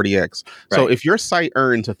say Monthly, right. 40x. So Right. if your site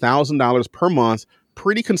earns $1,000 per month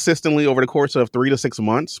pretty consistently over the course of 3 to 6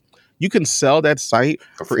 months, you can sell that site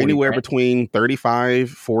For for 40 anywhere grand. between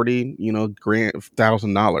 35, 40, you know,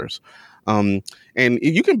 $1,000. And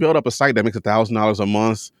you can build up a site that makes $1,000 a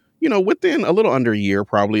month, you know, within a little under a year,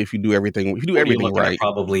 probably, if you do everything. If you do What are you everything looking right. at?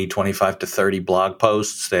 Probably 25 to 30 blog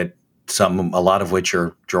posts that a lot of which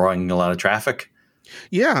are drawing a lot of traffic.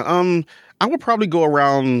 Yeah. I would probably go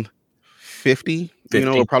around 50. You know,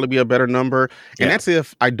 50. would probably be a better number. And Yeah. that's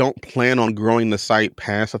if I don't plan on growing the site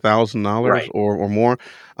past $1,000 Right. or more.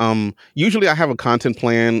 Usually I have a content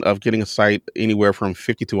plan of getting a site anywhere from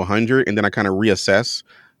 50 to 100, and then I kind of reassess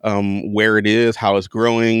where it is, how it's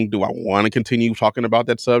growing. Do I want to continue talking about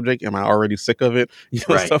that subject? Am I already sick of it? You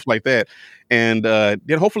know, Right. stuff like that. And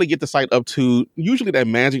then hopefully get the site up to usually that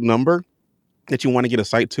magic number that you want to get a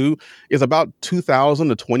site to is about $2,000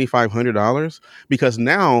 to $2,500, because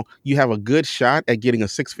now you have a good shot at getting a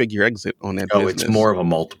 6-figure exit on that Oh, business. it's more of a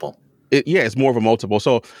multiple. It's more of a multiple.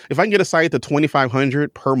 So if I can get a site to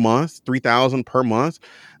 $2,500 per month, $3,000 per month,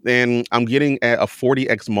 then I'm getting at a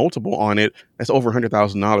 40x multiple on it. That's over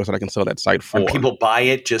 $100,000 that I can sell that site for. And people buy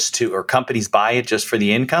it or companies buy it just for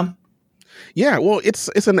the income. Yeah, well, it's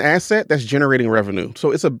an asset that's generating revenue.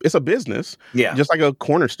 So it's a business. Yeah. Just like a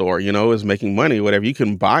corner store, you know, is making money, whatever. You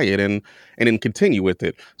can buy it and then continue with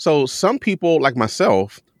it. So some people like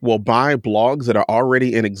myself will buy blogs that are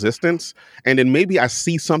already in existence, and then maybe I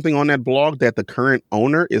see something on that blog that the current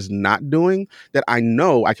owner is not doing that I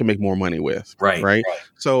know I can make more money with. Right. Right.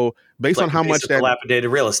 So based on like how a piece much of that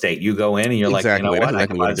dilapidated real estate. You go in and you're like, you know exactly, that's what? I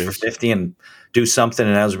can exactly buy what it this for is. 50 and do something,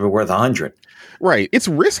 and that's worth 100. Right. It's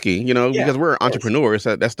risky, Yeah, because we're of course. entrepreneurs.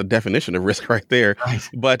 That's the definition of risk right there. Right.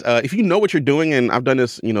 But if you know what you're doing, and I've done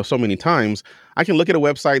this, so many times, I can look at a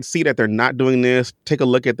website, see that they're not doing this, take a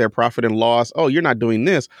look at their profit and loss. Oh, you're not doing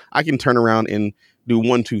this. I can turn around and do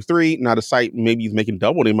 1, 2, 3. Now the site maybe is making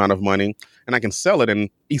double the amount of money, and I can sell it and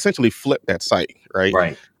essentially flip that site. Right.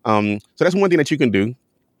 Right. So that's one thing that you can do.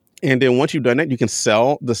 And then once you've done that, you can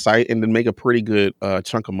sell the site and then make a pretty good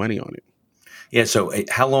chunk of money on it. Yeah. So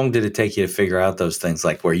how long did it take you to figure out those things,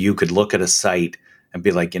 like where you could look at a site and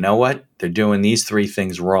be like, you know what? They're doing these 3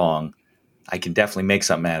 things wrong. I can definitely make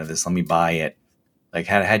something out of this. Let me buy it. Like,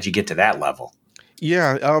 how'd you get to that level?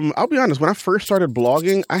 Yeah, I'll be honest. When I first started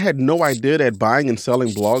blogging, I had no idea that buying and selling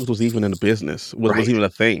blogs was even in a business, was Right. even a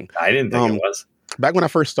thing. I didn't think it was. Back when I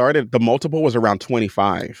first started, the multiple was around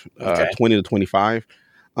 25, Okay. 20 to 25.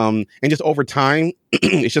 And just over time,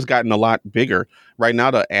 it's just gotten a lot bigger. Right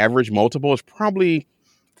now, the average multiple is probably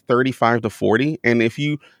 35 to 40. And if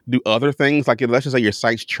you do other things, like let's just say your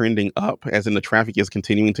site's trending up, as in the traffic is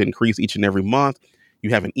continuing to increase each and every month, you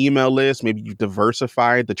have an email list, maybe you've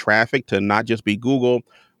diversified the traffic to not just be Google,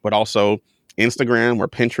 but also Instagram or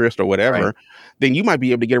Pinterest or whatever, Right. then you might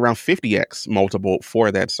be able to get around 50x multiple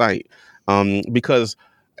for that site. Because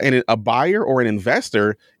a buyer or an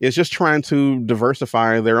investor is just trying to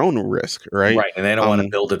diversify their own risk, right? Right. And they don't want to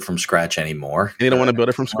build it from scratch anymore. They don't want to build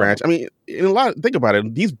it from scratch. I mean, think about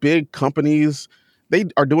it. These big companies, they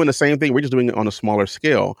are doing the same thing. We're just doing it on a smaller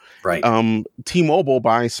scale. Right. T-Mobile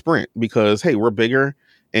buys Sprint because, hey, we're bigger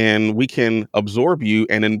and we can absorb you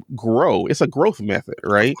and then grow. It's a growth method,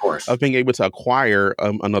 right? Of course. Of being able to acquire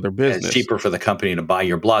another And business. it's cheaper for the company to buy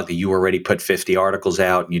your blog that you already put 50 articles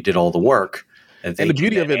out and you did all the work. And the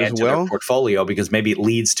beauty of it as well, their portfolio, because maybe it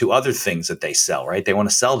leads to other things that they sell, right? They want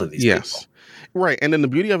to sell to these people. Right. And then the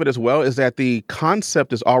beauty of it as well is that the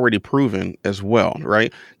concept is already proven as well,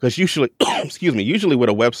 right? Because usually, usually with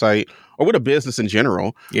a website or with a business in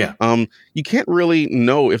general, Yeah. You can't really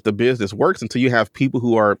know if the business works until you have people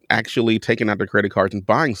who are actually taking out their credit cards and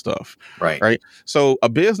buying stuff. Right. Right. So a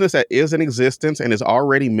business that is in existence and is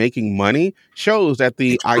already making money shows that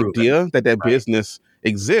the It's proven. idea that Right. business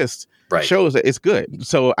exists Right. shows that it's good.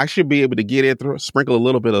 So I should be able to get it, sprinkle a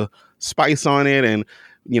little bit of spice on it, and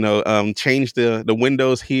change the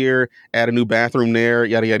windows here, add a new bathroom there,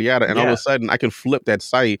 yada yada yada, and all of Yeah. a sudden I can flip that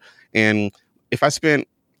site. And if I spent,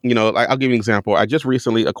 I'll give you an example. I just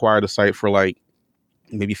recently acquired a site for like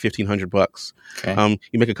maybe $1,500. Okay.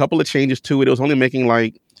 You make a couple of changes to it. It was only making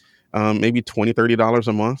like maybe $20-$30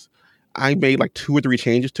 a month. I made like 2 or 3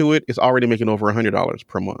 changes to it. It's already making over $100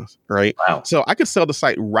 per month, right? Wow. So I could sell the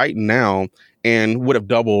site right now and would have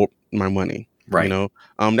doubled my money. Right.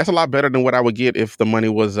 That's a lot better than what I would get if the money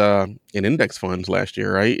was in index funds last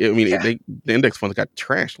year, right? I mean, Yeah. the index funds got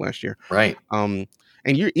trashed last year. Right.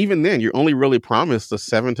 And you're only really promised a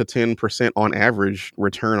 7 to 10% on average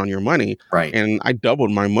return on your money. Right. And I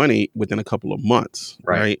doubled my money within a couple of months,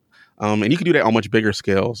 Right. right? And you can do that on much bigger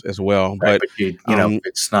scales as well. Right. But But you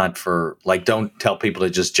it's not for, like, don't tell people to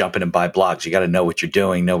just jump in and buy blogs. You got to know what you're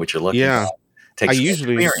doing, know what you're looking Yeah. at. Take some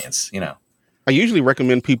usually- experience, I usually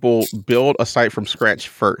recommend people build a site from scratch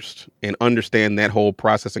first and understand that whole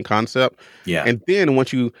process and concept. Yeah. And then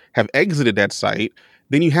once you have exited that site,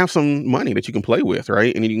 then you have some money that you can play with,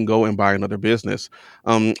 right? And you can go and buy another business.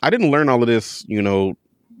 I didn't learn all of this,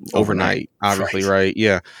 overnight, obviously, right?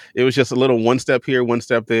 Yeah. It was just a little one step here, one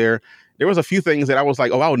step there. There was a few things that I was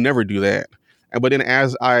like, oh, I would never do that. But then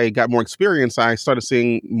as I got more experience, I started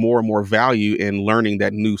seeing more and more value in learning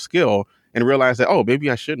that new skill and realized that, oh, maybe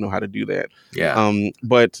I should know how to do that. Yeah.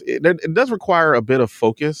 But it does require a bit of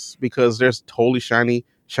focus because there's totally shiny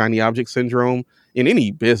object syndrome in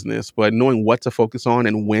any business, but knowing what to focus on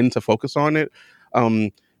and when to focus on it.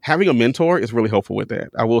 Having a mentor is really helpful with that.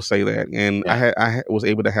 I will say that. And Yeah. I was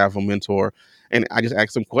able to have a mentor and I just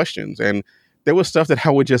asked him questions. And there was stuff that I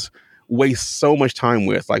would just waste so much time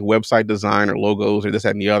with, like website design or logos or this,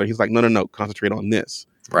 that, and the other. He's like, no, concentrate on this.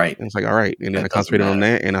 Right. And it's like, all right. And then That I concentrated doesn't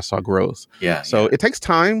on that and I saw growth. Yeah. So it takes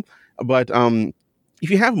time, but if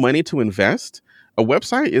you have money to invest, a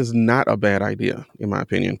website is not a bad idea, in my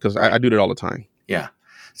opinion, because I do that all the time. Yeah.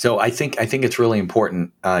 So I think it's really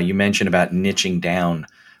important. You mentioned about niching down.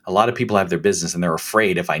 A lot of people have their business and they're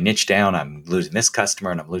afraid, if I niche down, I'm losing this customer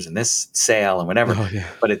and I'm losing this sale and whatever. Oh, yeah.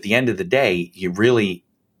 But at the end of the day,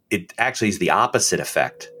 it actually is the opposite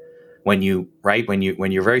effect. When you're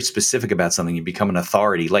very specific about something, you become an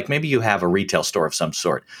authority. Like maybe you have a retail store of some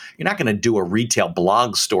sort. You're not going to do a retail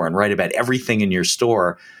blog store and write about everything in your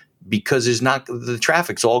store because the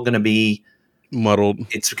traffic's all going to be muddled.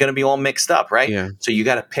 It's going to be all mixed up, right? Yeah. So you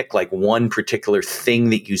got to pick like one particular thing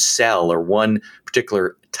that you sell or one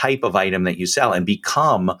particular type of item that you sell and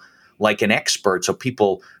become like an expert. So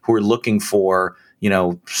people who are looking for,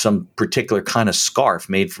 some particular kind of scarf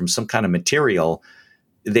made from some kind of material,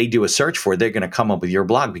 they do a search for it, they're going to come up with your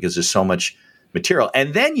blog because there's so much material.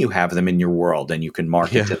 And then you have them in your world and you can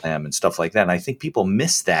market to them and stuff like that. And I think people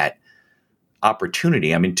miss that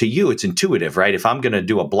opportunity. I mean, to you, it's intuitive, right? If I'm going to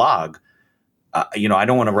do a blog, I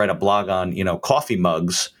don't want to write a blog on, coffee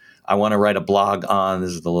mugs. I want to write a blog on,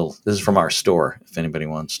 this is from our store. If anybody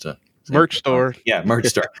wants to. Merch store. Yeah, merch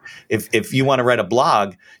store. If you want to write a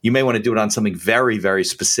blog, you may want to do it on something very, very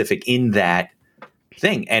specific in that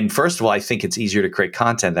thing. And first of all, I think it's easier to create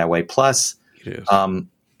content that way. Plus, It is.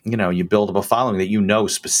 you build up a following that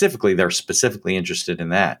specifically, they're specifically interested in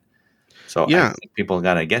that. So I think people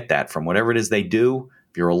got to get that from whatever it is they do.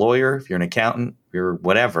 If you're a lawyer, if you're an accountant, if you're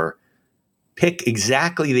whatever, pick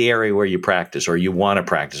exactly the area where you practice or you want to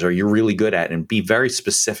practice or you're really good at and be very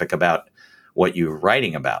specific about what you're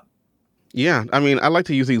writing about. Yeah, I mean, I like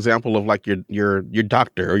to use the example of like your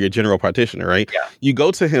doctor or your general practitioner, right? Yeah. You go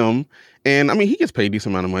to him, and I mean, he gets paid a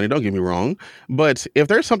decent amount of money. Don't get me wrong, but if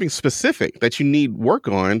there's something specific that you need work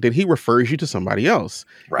on, then he refers you to somebody else,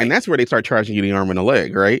 Right. and that's where they start charging you the arm and the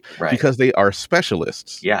leg, right? Right. Because they are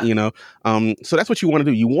specialists. Yeah. So that's what you want to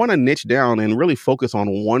do. You want to niche down and really focus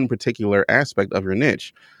on one particular aspect of your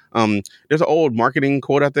niche. There's an old marketing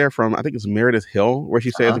quote out there from, I think it's Meredith Hill, where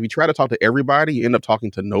she says, if you try to talk to everybody, you end up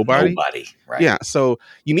talking to nobody. Right. Yeah. So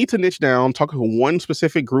you need to niche down, talk to one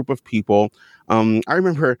specific group of people. I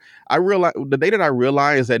remember the day that I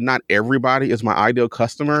realized that not everybody is my ideal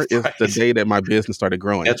customer is the day that my business started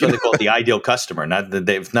growing. That's what they call it, the ideal customer,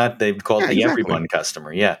 they've called the everyone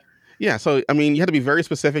customer. Yeah. Yeah, so I mean, you have to be very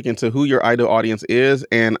specific into who your ideal audience is,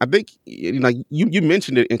 and I think you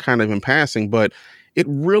mentioned it in passing, but it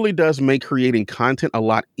really does make creating content a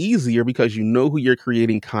lot easier because you know who you're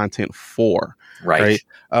creating content for. Right.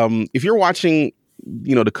 If you're watching,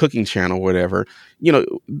 the cooking channel, or whatever,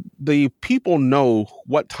 the people know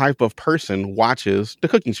what type of person watches the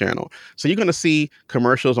cooking channel. So you're going to see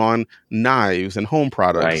commercials on knives and home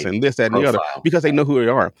products and this, that, and the other because they know who they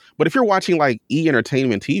are. But if you're watching like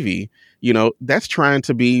entertainment TV, that's trying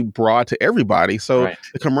to be broad to everybody. So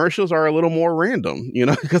the commercials are a little more random,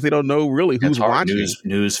 because they don't know really who's watching.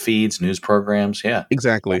 News feeds, news programs. Yeah,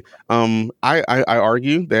 exactly. I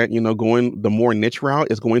argue that, going the more niche route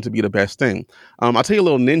is going to be the best thing. I'll tell you a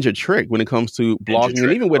little ninja trick when it comes to blogging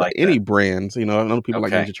and even with any brands, I know people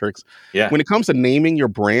like ninja tricks. Yeah. When it comes to naming your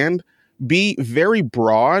brand, be very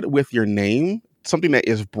broad with your name, something that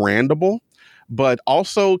is brandable, but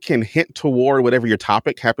also can hint toward whatever your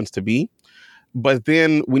topic happens to be. But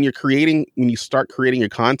then when you start creating your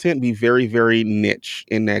content, be very, very niche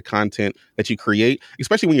in that content that you create,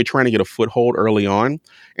 especially when you're trying to get a foothold early on.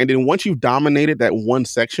 And then once you've dominated that one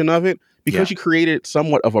section of it, because you created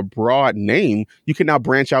somewhat of a broad name, you can now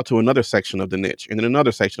branch out to another section of the niche and then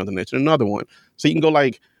another section of the niche and another one. So you can go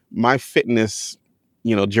like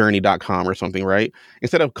myfitness.journey.com or something, right?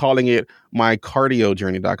 Instead of calling it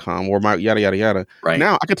mycardiojourney.com or my yada, yada, yada. Right.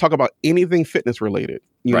 Now I can talk about anything fitness related,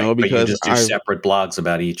 because but you just do separate blogs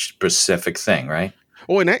about each specific thing, right?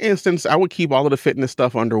 Well, in that instance, I would keep all of the fitness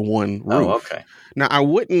stuff under one roof. Oh, okay. Now, I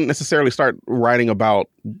wouldn't necessarily start writing about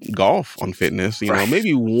golf on fitness,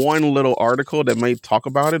 maybe one little article that might talk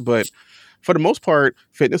about it, but for the most part,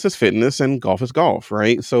 fitness is fitness and golf is golf,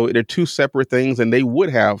 right? So they're two separate things and they would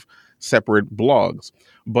have separate blogs.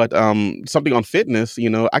 But something on fitness,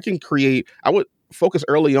 I would focus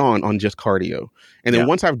early on just cardio. And then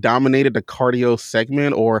once I've dominated the cardio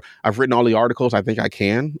segment or I've written all the articles I think I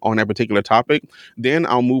can on that particular topic, then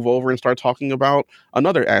I'll move over and start talking about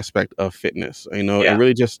another aspect of fitness. It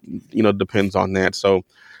really just, depends on that. So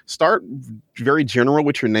start very general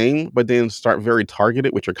with your name, but then start very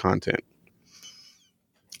targeted with your content.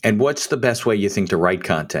 And what's the best way you think to write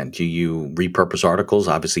content? Do you repurpose articles?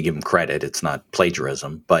 Obviously, give them credit. It's not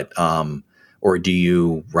plagiarism, but or do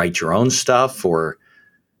you write your own stuff? Or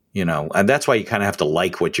and that's why you kind of have to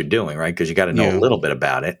like what you're doing, right? Because you got to know a little bit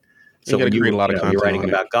about it. So when create a lot of content you're writing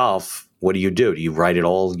about golf, what do? Do you write it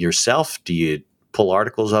all yourself? Do you pull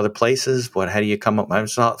articles other places? How do you come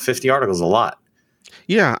up? 50 articles is a lot.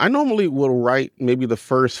 Yeah, I normally will write maybe the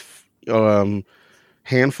first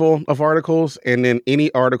handful of articles, and then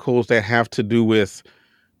any articles that have to do with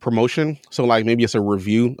promotion. So like maybe it's a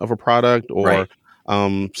review of a product or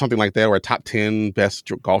something like that, or a top 10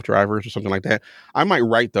 best golf drivers or something like that. I might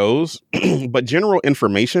write those, but general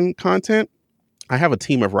information content, I have a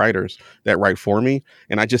team of writers that write for me,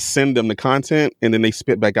 and I just send them the content and then they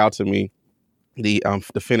spit back out to me, the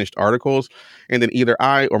finished articles, and then either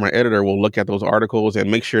I or my editor will look at those articles and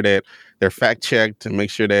make sure that they're fact checked and make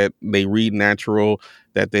sure that they read natural,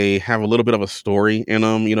 that they have a little bit of a story in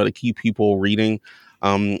them, to keep people reading.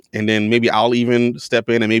 And then maybe I'll even step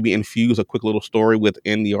in and maybe infuse a quick little story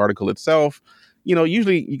within the article itself.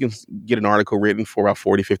 Usually you can get an article written for about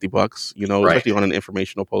 $40-$50, Right. especially on an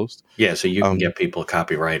informational post. Yeah, so you can get people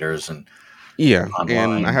copywriters and Yeah,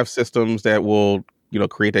 online. and I have systems that will,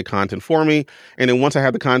 create that content for me. And then once I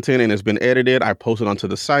have the content and it's been edited, I post it onto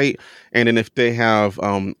the site. And then if they have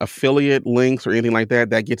affiliate links or anything like that,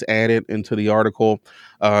 that gets added into the article.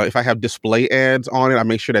 If I have display ads on it, I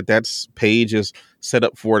make sure that page is set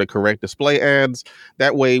up for the correct display ads.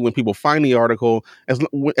 That way, when people find the article, as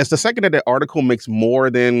the second that article makes more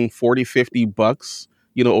than $40-$50,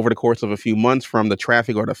 over the course of a few months from the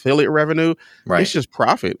traffic or the affiliate revenue, Right. it's just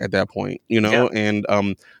profit at that point, Yeah. and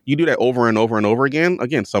you do that over and over and over again.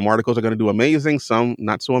 Again, some articles are going to do amazing, some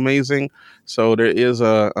not so amazing. So there is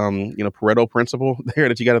a, Pareto principle there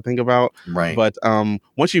that you got to think about. Right. But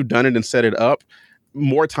once you've done it and set it up,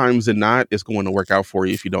 more times than not, it's going to work out for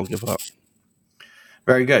you if you don't give up.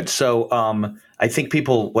 Very good. So I think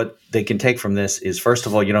people, what they can take from this is, first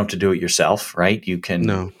of all, you don't have to do it yourself, right? You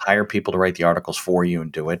can hire people to write the articles for you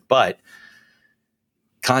and do it. But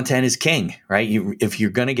content is king, right? If you're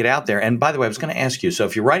going to get out there, and by the way, I was going to ask you, so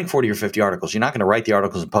if you're writing 40 or 50 articles, you're not going to write the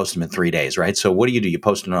articles and post them in 3 days, right? So what do? You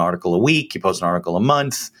post an article a week, you post an article a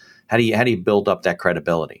month. How do you build up that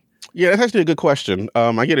credibility? Yeah, that's actually a good question.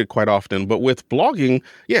 I get it quite often, but with blogging,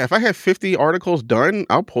 if I have 50 articles done,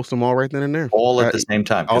 I'll post them all right then and there. All at the same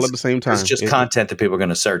time. All at the same time. It's just content that people are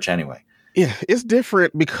going to search anyway. Yeah, it's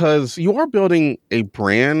different because you are building a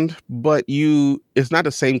brand, but it's not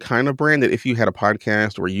the same kind of brand that if you had a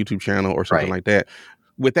podcast or a YouTube channel or something like that.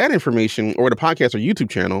 With that information, or the podcast or YouTube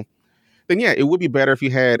channel, then it would be better if you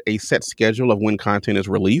had a set schedule of when content is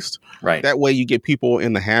released. Right. That way you get people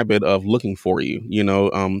in the habit of looking for you.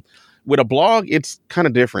 With a blog, it's kind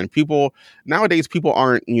of different. Nowadays, people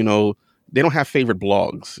aren't, they don't have favorite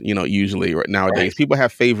blogs, usually nowadays. Right. People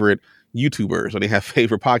have favorite YouTubers or they have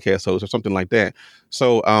favorite podcast hosts or something like that.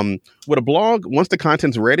 So with a blog, once the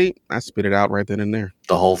content's ready, I spit it out right then and there.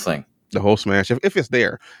 The whole thing. The whole smash. If it's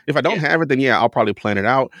there. If I don't have it, then I'll probably plan it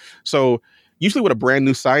out. So usually with a brand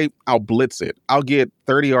new site, I'll blitz it. I'll get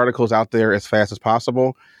 30 articles out there as fast as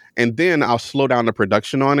possible. And then I'll slow down the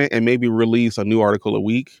production on it and maybe release a new article a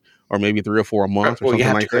week or maybe 3 or 4 a month or something like that.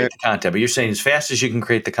 You have to create the content, but you're saying as fast as you can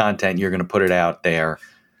create the content, you're going to put it out there.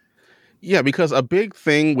 Yeah, because a big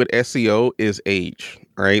thing with SEO is age,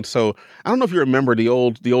 right? So I don't know if you remember the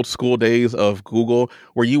old school days of Google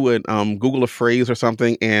where you would Google a phrase or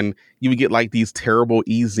something and you would get like these terrible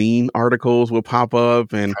e-zine articles would pop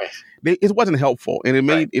up and it wasn't helpful. And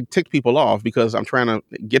it ticked people off because I'm trying to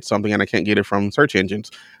get something and I can't get it from search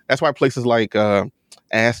engines. That's why places like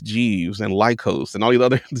Ask Jeeves and Lycos and all these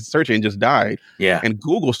other search engines died. Yeah. And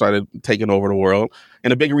Google started taking over the world.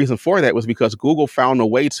 And a big reason for that was because Google found a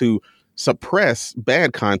way to suppress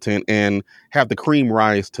bad content and have the cream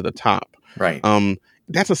rise to the top. Right.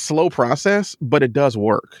 That's a slow process, but it does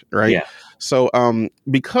work, right? Yeah. So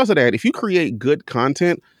because of that, if you create good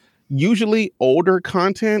content, usually older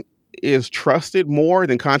content is trusted more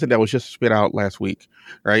than content that was just spit out last week,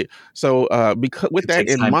 right? So because with that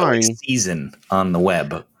in mind, season on the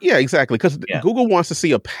web. Yeah, exactly. Because Google wants to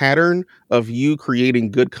see a pattern of you creating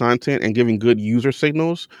good content and giving good user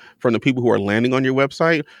signals from the people who are landing on your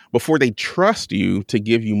website before they trust you to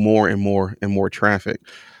give you more and more and more traffic.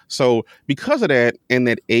 So because of that and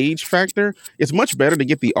that age factor, it's much better to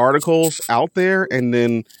get the articles out there and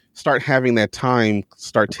then start having that time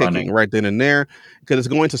start ticking right then and there, because it's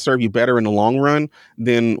going to serve you better in the long run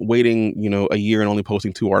than waiting, a year and only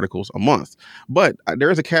posting 2 articles a month. But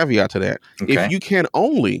there is a caveat to that. Okay. If you can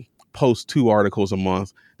only post 2 articles a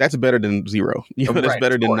month, that's better than 0. That's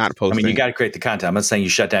better than not posting. I mean, you got to create the content. I'm not saying you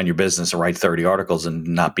shut down your business and write 30 articles and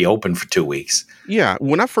not be open for 2 weeks. Yeah.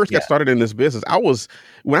 When I first got started in this business,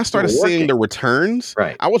 when I started seeing the returns,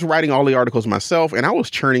 I was writing all the articles myself and I was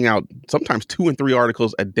churning out sometimes 2 and 3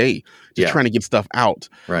 articles a day, just trying to get stuff out.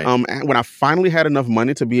 Right. And when I finally had enough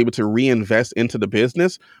money to be able to reinvest into the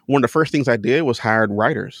business, one of the first things I did was hired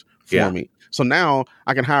writers for me. So now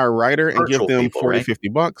I can hire a writer and give them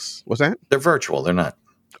 $40-$50. What's that? They're virtual. They're not.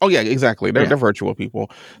 Oh yeah, exactly. They're virtual people.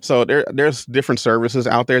 So there's different services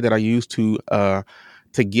out there that I use to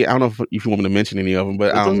get. I don't know if you want me to mention any of them, but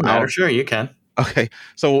it doesn't matter. Sure, you can. Okay.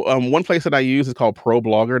 So one place that I use is called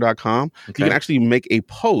problogger.com. Okay. You can actually make a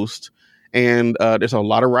post, and there's a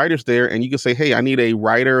lot of writers there, and you can say, hey, I need a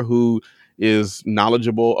writer who is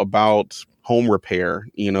knowledgeable about home repair,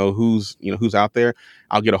 who's out there.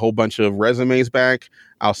 I'll get a whole bunch of resumes back.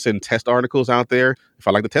 I'll send test articles out there. If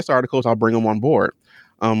I like the test articles, I'll bring them on board.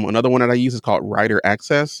 Another one that I use is called Writer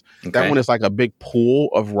Access. Okay. That one is like a big pool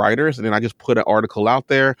of writers, and then I just put an article out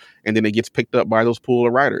there, and then it gets picked up by those pool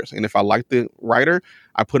of writers. And if I like the writer,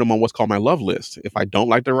 I put them on what's called my love list. If I don't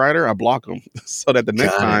like the writer, I block them so that the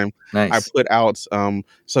next time I put out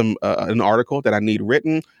an article that I need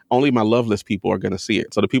written, only my love list people are going to see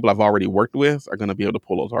it. So the people I've already worked with are going to be able to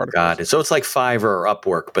pull those articles. Got it. So it's like Fiverr or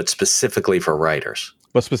Upwork, but specifically for writers.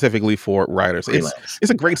 But specifically for writers. It's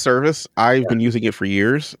a great service. I've been using it for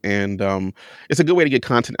years, and it's a good way to get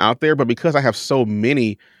content out there. But because I have so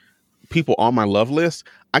many people on my love list,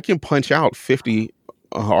 I can punch out 50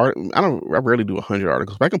 I rarely do 100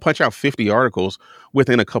 articles, but I can punch out 50 articles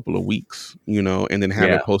within a couple of weeks, and then have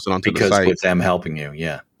it posted onto the site. Because with them helping you,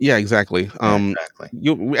 Yeah, exactly.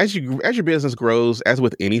 Exactly. As your business grows, as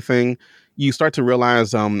with anything, you start to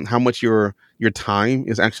realize how much your time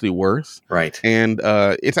is actually worth. Right. And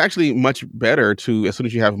it's actually much better to, as soon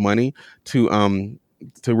as you have money, to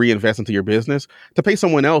reinvest into your business, to pay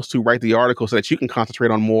someone else to write the article so that you can concentrate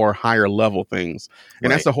on more higher level things.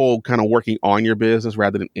 And that's the whole kind of working on your business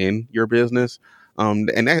rather than in your business. And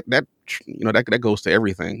that goes to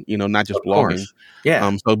everything, not just blogging.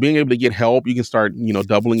 Yeah. So being able to get help, you can start,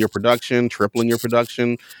 doubling your production, tripling your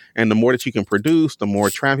production. And the more that you can produce, the more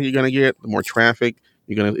traffic you're going to get, the more traffic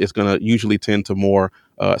it's going to usually tend to more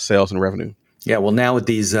sales and revenue. Yeah. Well, now with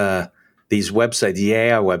these websites, the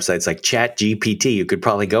AI websites like ChatGPT, you could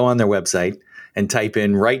probably go on their website and type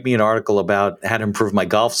in, write me an article about how to improve my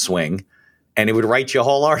golf swing. And it would write you a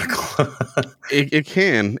whole article. It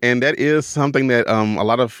can. And that is something that a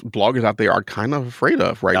lot of bloggers out there are kind of afraid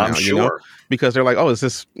of right now. I'm sure. Because they're like, oh, is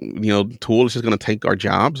this tool is just going to take our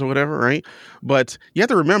jobs or whatever, right? But you have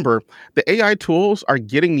to remember, the AI tools are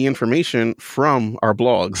getting the information from our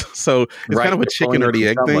blogs. So it's kind of a chicken or the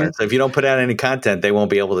egg thing. So if you don't put out any content, they won't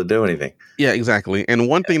be able to do anything. Yeah, exactly. And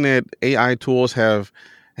one thing that AI tools have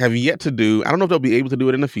yet to do, I don't know if they'll be able to do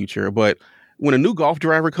it in the future, but when a new golf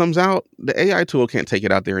driver comes out, the AI tool can't take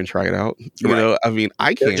it out there and try it out.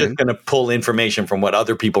 I can. They're just going to pull information from what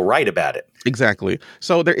other people write about it. Exactly.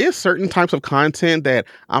 So there is certain types of content that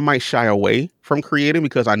I might shy away from creating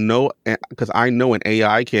because I know an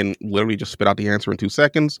AI can literally just spit out the answer in 2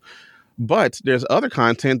 seconds. But there's other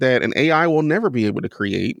content that an AI will never be able to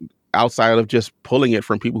create outside of just pulling it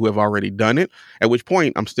from people who have already done it, at which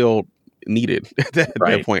point I'm still needed at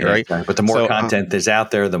that point, right? Exactly. But the more content there's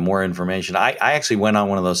out there, the more information. I actually went on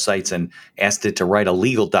one of those sites and asked it to write a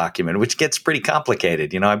legal document, which gets pretty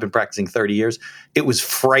complicated. I've been practicing 30 years. It was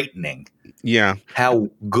frightening. Yeah. How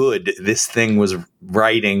good this thing was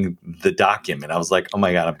writing the document. I was like, oh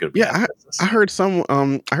my God, I'm going to be out of business. I heard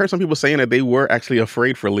some people saying that they were actually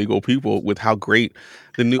afraid for legal people with how great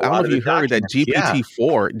the new, I don't know if you heard that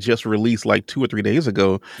GPT-4 just released like 2 or 3 days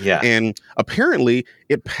ago. Yeah. And apparently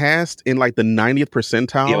it passed in like the 90th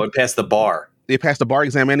percentile. Yeah, it passed the bar. It passed the bar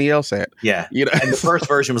exam and LSAT. Yeah. And the first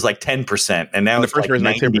version was like 10%, and now it's like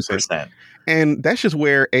 90%. And that's just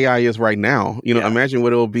where AI is right now. Imagine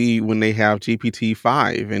what it'll be when they have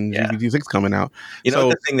GPT-5 and GPT-6 coming out.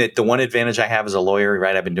 The one advantage I have as a lawyer,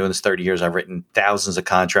 right? I've been doing this 30 years. I've written thousands of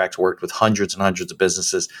contracts, worked with hundreds and hundreds of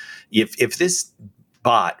businesses. If this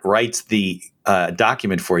bot writes the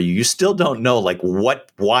document for you, you still don't know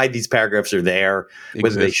why these paragraphs are there,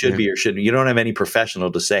 whether they should be or shouldn't. You don't have any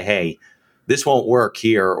professional to say, hey, this won't work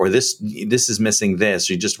here, or this is missing this.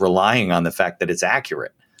 You're just relying on the fact that it's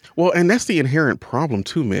accurate. Well, and that's the inherent problem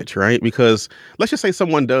too, Mitch, right? Because let's just say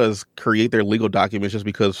someone does create their legal documents just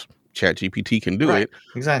because ChatGPT can do it.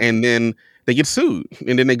 Exactly. And then they get sued,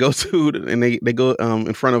 and then they go sued, and they go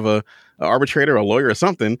in front of a arbitrator, a lawyer or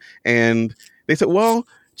something. And they said, well,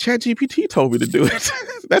 ChatGPT told me to do it.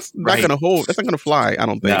 That's not going to hold. That's not going to fly, I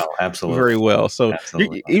don't think. No, absolutely. Very well. So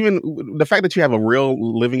even the fact that you have a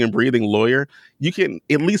real living and breathing lawyer, you can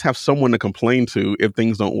at least have someone to complain to if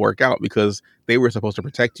things don't work out because they were supposed to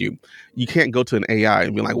protect you. You can't go to an AI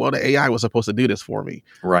and be like, well, the AI was supposed to do this for me.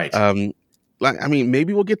 Right.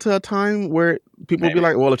 Maybe we'll get to a time where people will be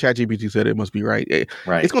like, well, if ChatGPT said it must be right.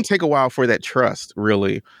 It's going to take a while for that trust,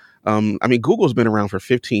 really. Google's been around for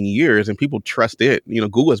 15 years and people trust it.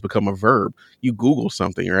 Google has become a verb. You Google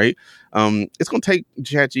something, right? It's going to take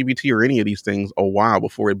ChatGPT or any of these things a while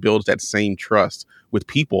before it builds that same trust with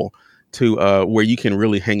people to where you can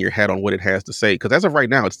really hang your hat on what it has to say. Because as of right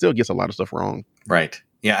now, it still gets a lot of stuff wrong. Right.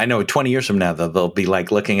 Yeah, I know 20 years from now, they'll be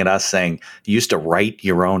like looking at us saying, you used to write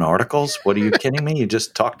your own articles? What are you kidding me? You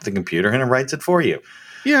just talk to the computer and it writes it for you.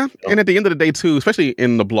 Yeah. So, And at the end of the day, too, especially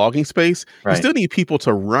in the blogging space, you Right. still need people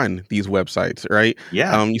to run these websites, right?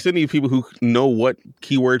 Yeah. You still need people who know what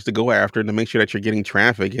keywords to go after to make sure that you're getting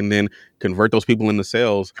traffic and then convert those people into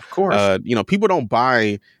sales. Of course. People don't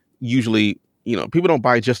buy usually. People don't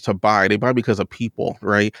buy just to buy. They buy because of people,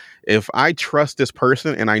 right? If I trust this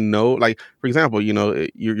person and I know, like, for example,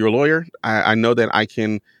 you're a lawyer. I know that I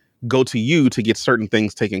can go to you to get certain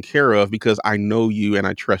things taken care of because I know you and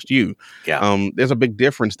I trust you. Yeah. There's a big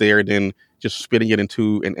difference there than just spitting it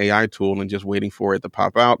into an AI tool and just waiting for it to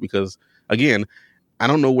pop out because, again, I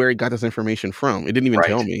don't know where it got this information from. It didn't even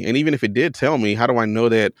tell Right. me. And even if it did tell me, how do I know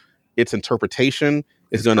that its interpretation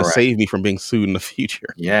is It's going to correct. save me from being sued in the future?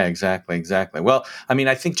 Yeah, exactly. Well, I mean,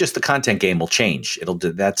 I think just the content game will change.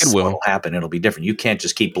 That's It will. what'll happen. It'll be different. You can't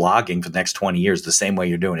just keep blogging for the next 20 years the same way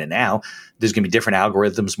you're doing it now. There's going to be different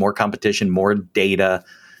algorithms, more competition, more data.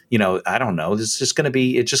 I don't know. It's just going to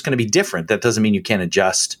be different. That doesn't mean you can't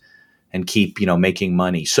adjust and keep, making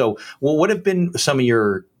money. So, well, what have been some of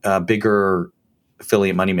your bigger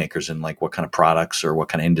affiliate moneymakers in like what kind of products or what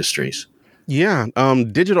kind of industries? Yeah.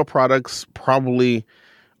 Digital products probably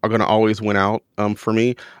are going to always win out for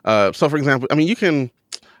me. So, for example, I mean,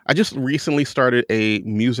 I just recently started a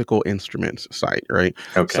musical instruments site, right?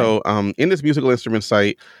 Okay. So, in this musical instruments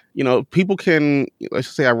site, people can, let's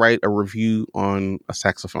just say I write a review on a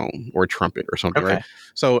saxophone or a trumpet or something, Okay. right?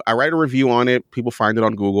 So I write a review on it. People find it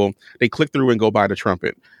on Google. They click through and go buy the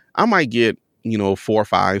trumpet. I might get 4,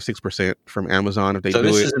 5, 6% from Amazon if they So do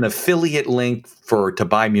this it. is an affiliate link to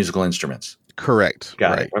buy musical instruments. Correct.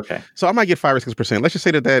 Got right. it. Okay. So I might get 5 or 6%. Let's just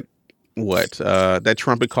say that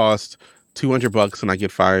trumpet costs $200 and I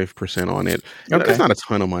get 5% on it. Okay. That's not a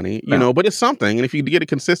ton of money, No. but it's something. And if you get it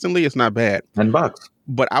consistently, it's not bad. $10.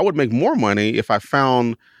 But I would make more money if I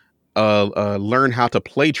found learn how to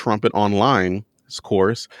play trumpet online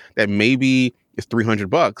course that maybe is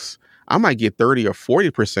 $300. I might get 30 or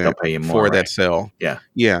 40% They'll pay you more, for right? that sale. Yeah.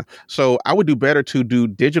 Yeah. So I would do better to do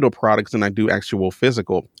digital products than I do actual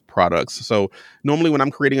physical products. So normally when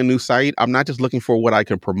I'm creating a new site, I'm not just looking for what I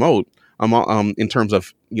can promote. I'm in terms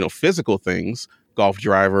of, physical things, golf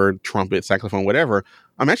driver, trumpet, saxophone, whatever.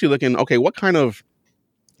 I'm actually looking, okay, what kind of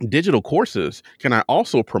digital courses can I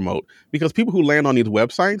also promote? Because people who land on these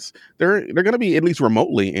websites, they're going to be at least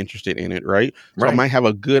remotely interested in it, right? So Right. I might have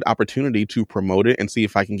a good opportunity to promote it and see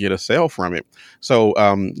if I can get a sale from it. So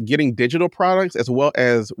getting digital products as well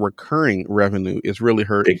as recurring revenue is really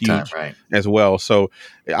Big huge time, right? as well. So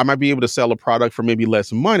I might be able to sell a product for maybe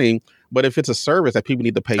less money, but if it's a service that people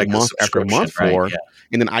need to pay Like a month after subscription, month right? for, Yeah.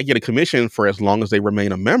 and then I get a commission for as long as they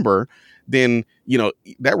remain a member, then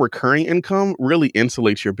that recurring income really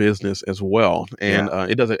insulates your business as well, and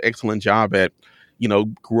it does an excellent job at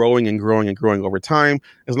growing and growing and growing over time.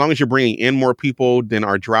 As long as you're bringing in more people than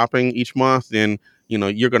are dropping each month, then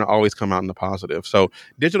you're going to always come out in the positive. So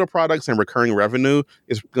digital products and recurring revenue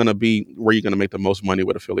is going to be where you're going to make the most money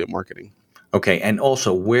with affiliate marketing. Okay. And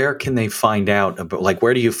also, where can they find out about, like,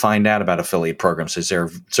 where do you find out about affiliate programs? Is there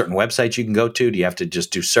certain websites you can go to? Do you have to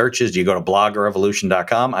just do searches? Do you go to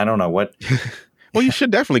blogrevolution.com? I don't know what. Well, you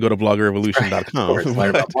should definitely go to blogrevolution.com. Of course, learn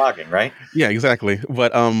about blogging, right? Yeah, exactly.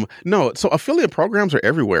 But no, so affiliate programs are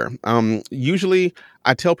everywhere. Usually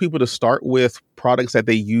I tell people to start with products that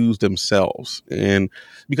they use themselves. And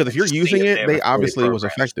because if you're See using if it, have they affiliate obviously was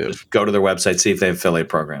programs. effective. Just go to their website, see if they have affiliate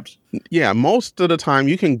programs. Yeah, most of the time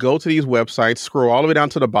you can go to these websites, scroll all the way down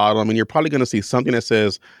to the bottom, and you're probably going to see something that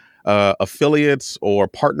says affiliates or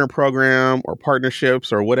partner program or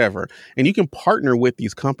partnerships or whatever. And you can partner with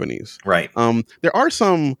these companies. Right. There are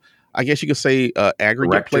some, I guess you could say,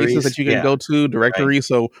 aggregate places that you can go to, directories.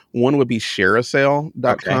 So one would be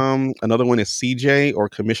shareasale.com. Another one is CJ or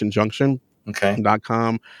commissionjunction.com. Okay.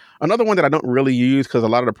 Another one that I don't really use because a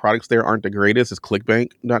lot of the products there aren't the greatest is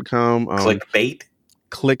clickbank.com. Clickbait?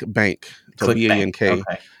 ClickBank. So Clickbank. BANK.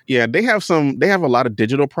 Okay. Yeah, they have a lot of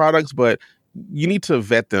digital products, but you need to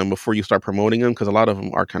vet them before you start promoting them because a lot of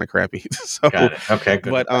them are kind of crappy. So, Got it. Okay,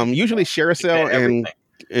 good. but usually ShareAsale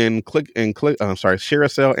and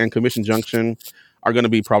ShareAsale and Commission Junction are going to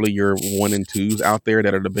be probably your 1 and 2s out there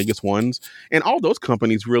that are the biggest ones. And all those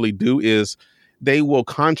companies really do is they will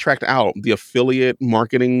contract out the affiliate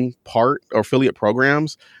marketing part or affiliate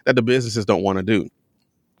programs that the businesses don't want to do.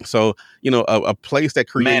 So, a place that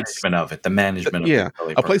creates the management of yeah,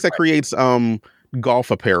 the a place that creates golf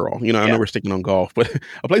apparel. I know we're sticking on golf, but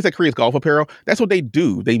a place that creates golf apparel, that's what they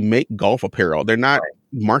do. They make golf apparel. They're not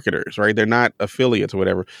marketers, right? They're not affiliates or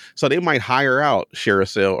whatever. So they might hire out Share a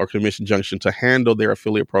Sale or Commission Junction to handle their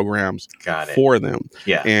affiliate programs for them.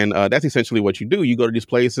 Yeah. And that's essentially what you do. You go to these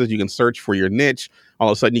places, you can search for your niche. All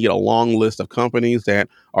of a sudden, you get a long list of companies that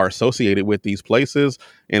are associated with these places.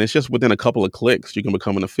 And it's just within a couple of clicks, you can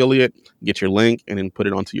become an affiliate, get your link, and then put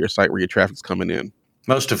it onto your site where your traffic's coming in.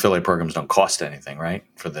 Most affiliate programs don't cost anything, right?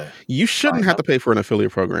 You shouldn't have to pay for an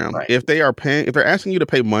affiliate program. Right. If they're asking you to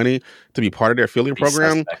pay money to be part of their affiliate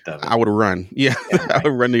program, I would run. Yeah, right. I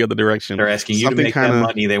would run the other direction. They're asking you to make them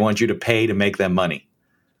money. They want you to pay to make them money.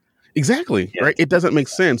 Exactly. Right. It doesn't make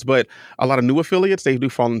sense. But a lot of new affiliates, they do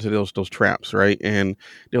fall into those traps, right? And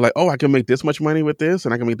they're like, oh, I can make this much money with this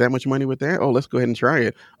and I can make that much money with that. Oh, let's go ahead and try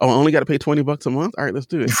it. Oh, I only got to pay $20 a month. All right, let's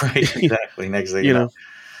do it. Right. Exactly. Next thing you know.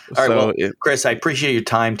 All right, Chris, I appreciate your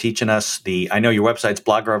time teaching us I know your website's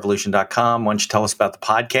bloggerrevolution.com. Why don't you tell us about the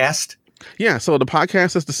podcast? Yeah, so the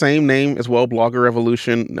podcast is the same name as well, Blogger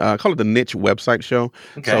Revolution. Call it the Niche Website Show.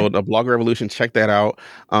 Okay. So the Blogger Revolution, check that out.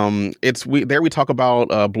 We talk about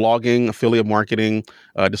blogging, affiliate marketing,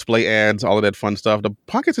 display ads, all of that fun stuff. The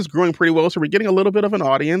podcast is growing pretty well, so we're getting a little bit of an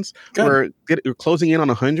audience. Good. We're closing in on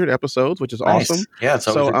 100 episodes, which is awesome. Yeah, it's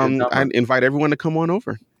always a good number. I invite everyone to come on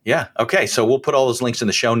over. Yeah. Okay. So we'll put all those links in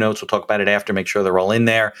the show notes. We'll talk about it after, make sure they're all in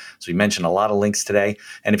there. So we mentioned a lot of links today.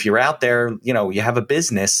 And if you're out there, you have a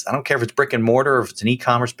business, I don't care if it's brick and mortar, or if it's an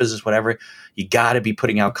e-commerce business, whatever, you got to be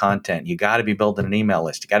putting out content. You got to be building an email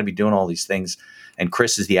list. You got to be doing all these things. And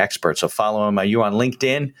Chris is the expert. So follow him. Are you on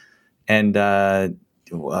LinkedIn? And to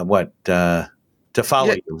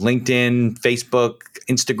follow you? LinkedIn, Facebook,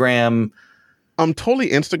 Instagram? Totally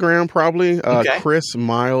Instagram, probably. Chris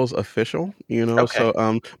Myles Official, Okay.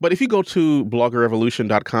 So, but if you go to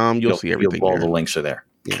bloggerrevolution.com, you'll see everything. All the links are there.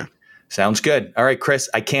 Yeah. Sounds good. All right, Chris,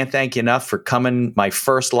 I can't thank you enough for coming, my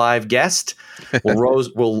first live guest. We'll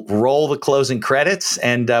roll the closing credits,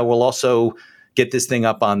 and we'll also get this thing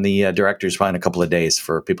up on the director's file in a couple of days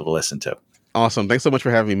for people to listen to. Awesome. Thanks so much for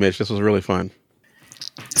having me, Mitch. This was really fun.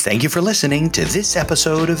 Thank you for listening to this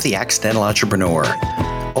episode of The Accidental Entrepreneur.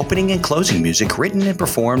 Opening and closing music written and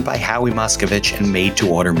performed by Howie Moskovich and made to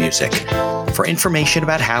order music. For information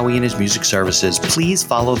about Howie and his music services, please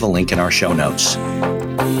follow the link in our show notes.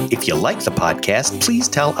 If you like the podcast, please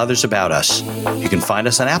tell others about us. You can find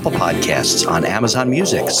us on Apple Podcasts, on Amazon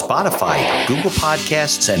Music, Spotify, Google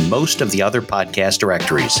Podcasts, and most of the other podcast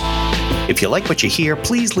directories. If you like what you hear,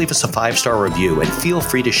 please leave us a 5-star review and feel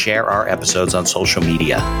free to share our episodes on social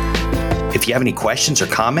media. If you have any questions or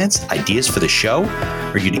comments, ideas for the show,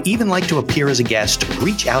 or you'd even like to appear as a guest,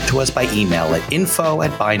 reach out to us by email at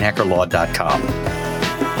info@beinackerlaw.com.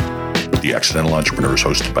 The Accidental Entrepreneur is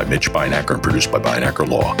hosted by Mitch Beinacker and produced by Beinacker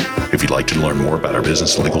Law. If you'd like to learn more about our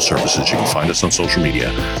business and legal services, you can find us on social media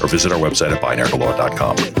or visit our website at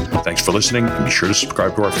beinackerlaw.com. Thanks for listening, and be sure to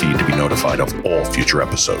subscribe to our feed to be notified of all future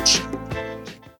episodes.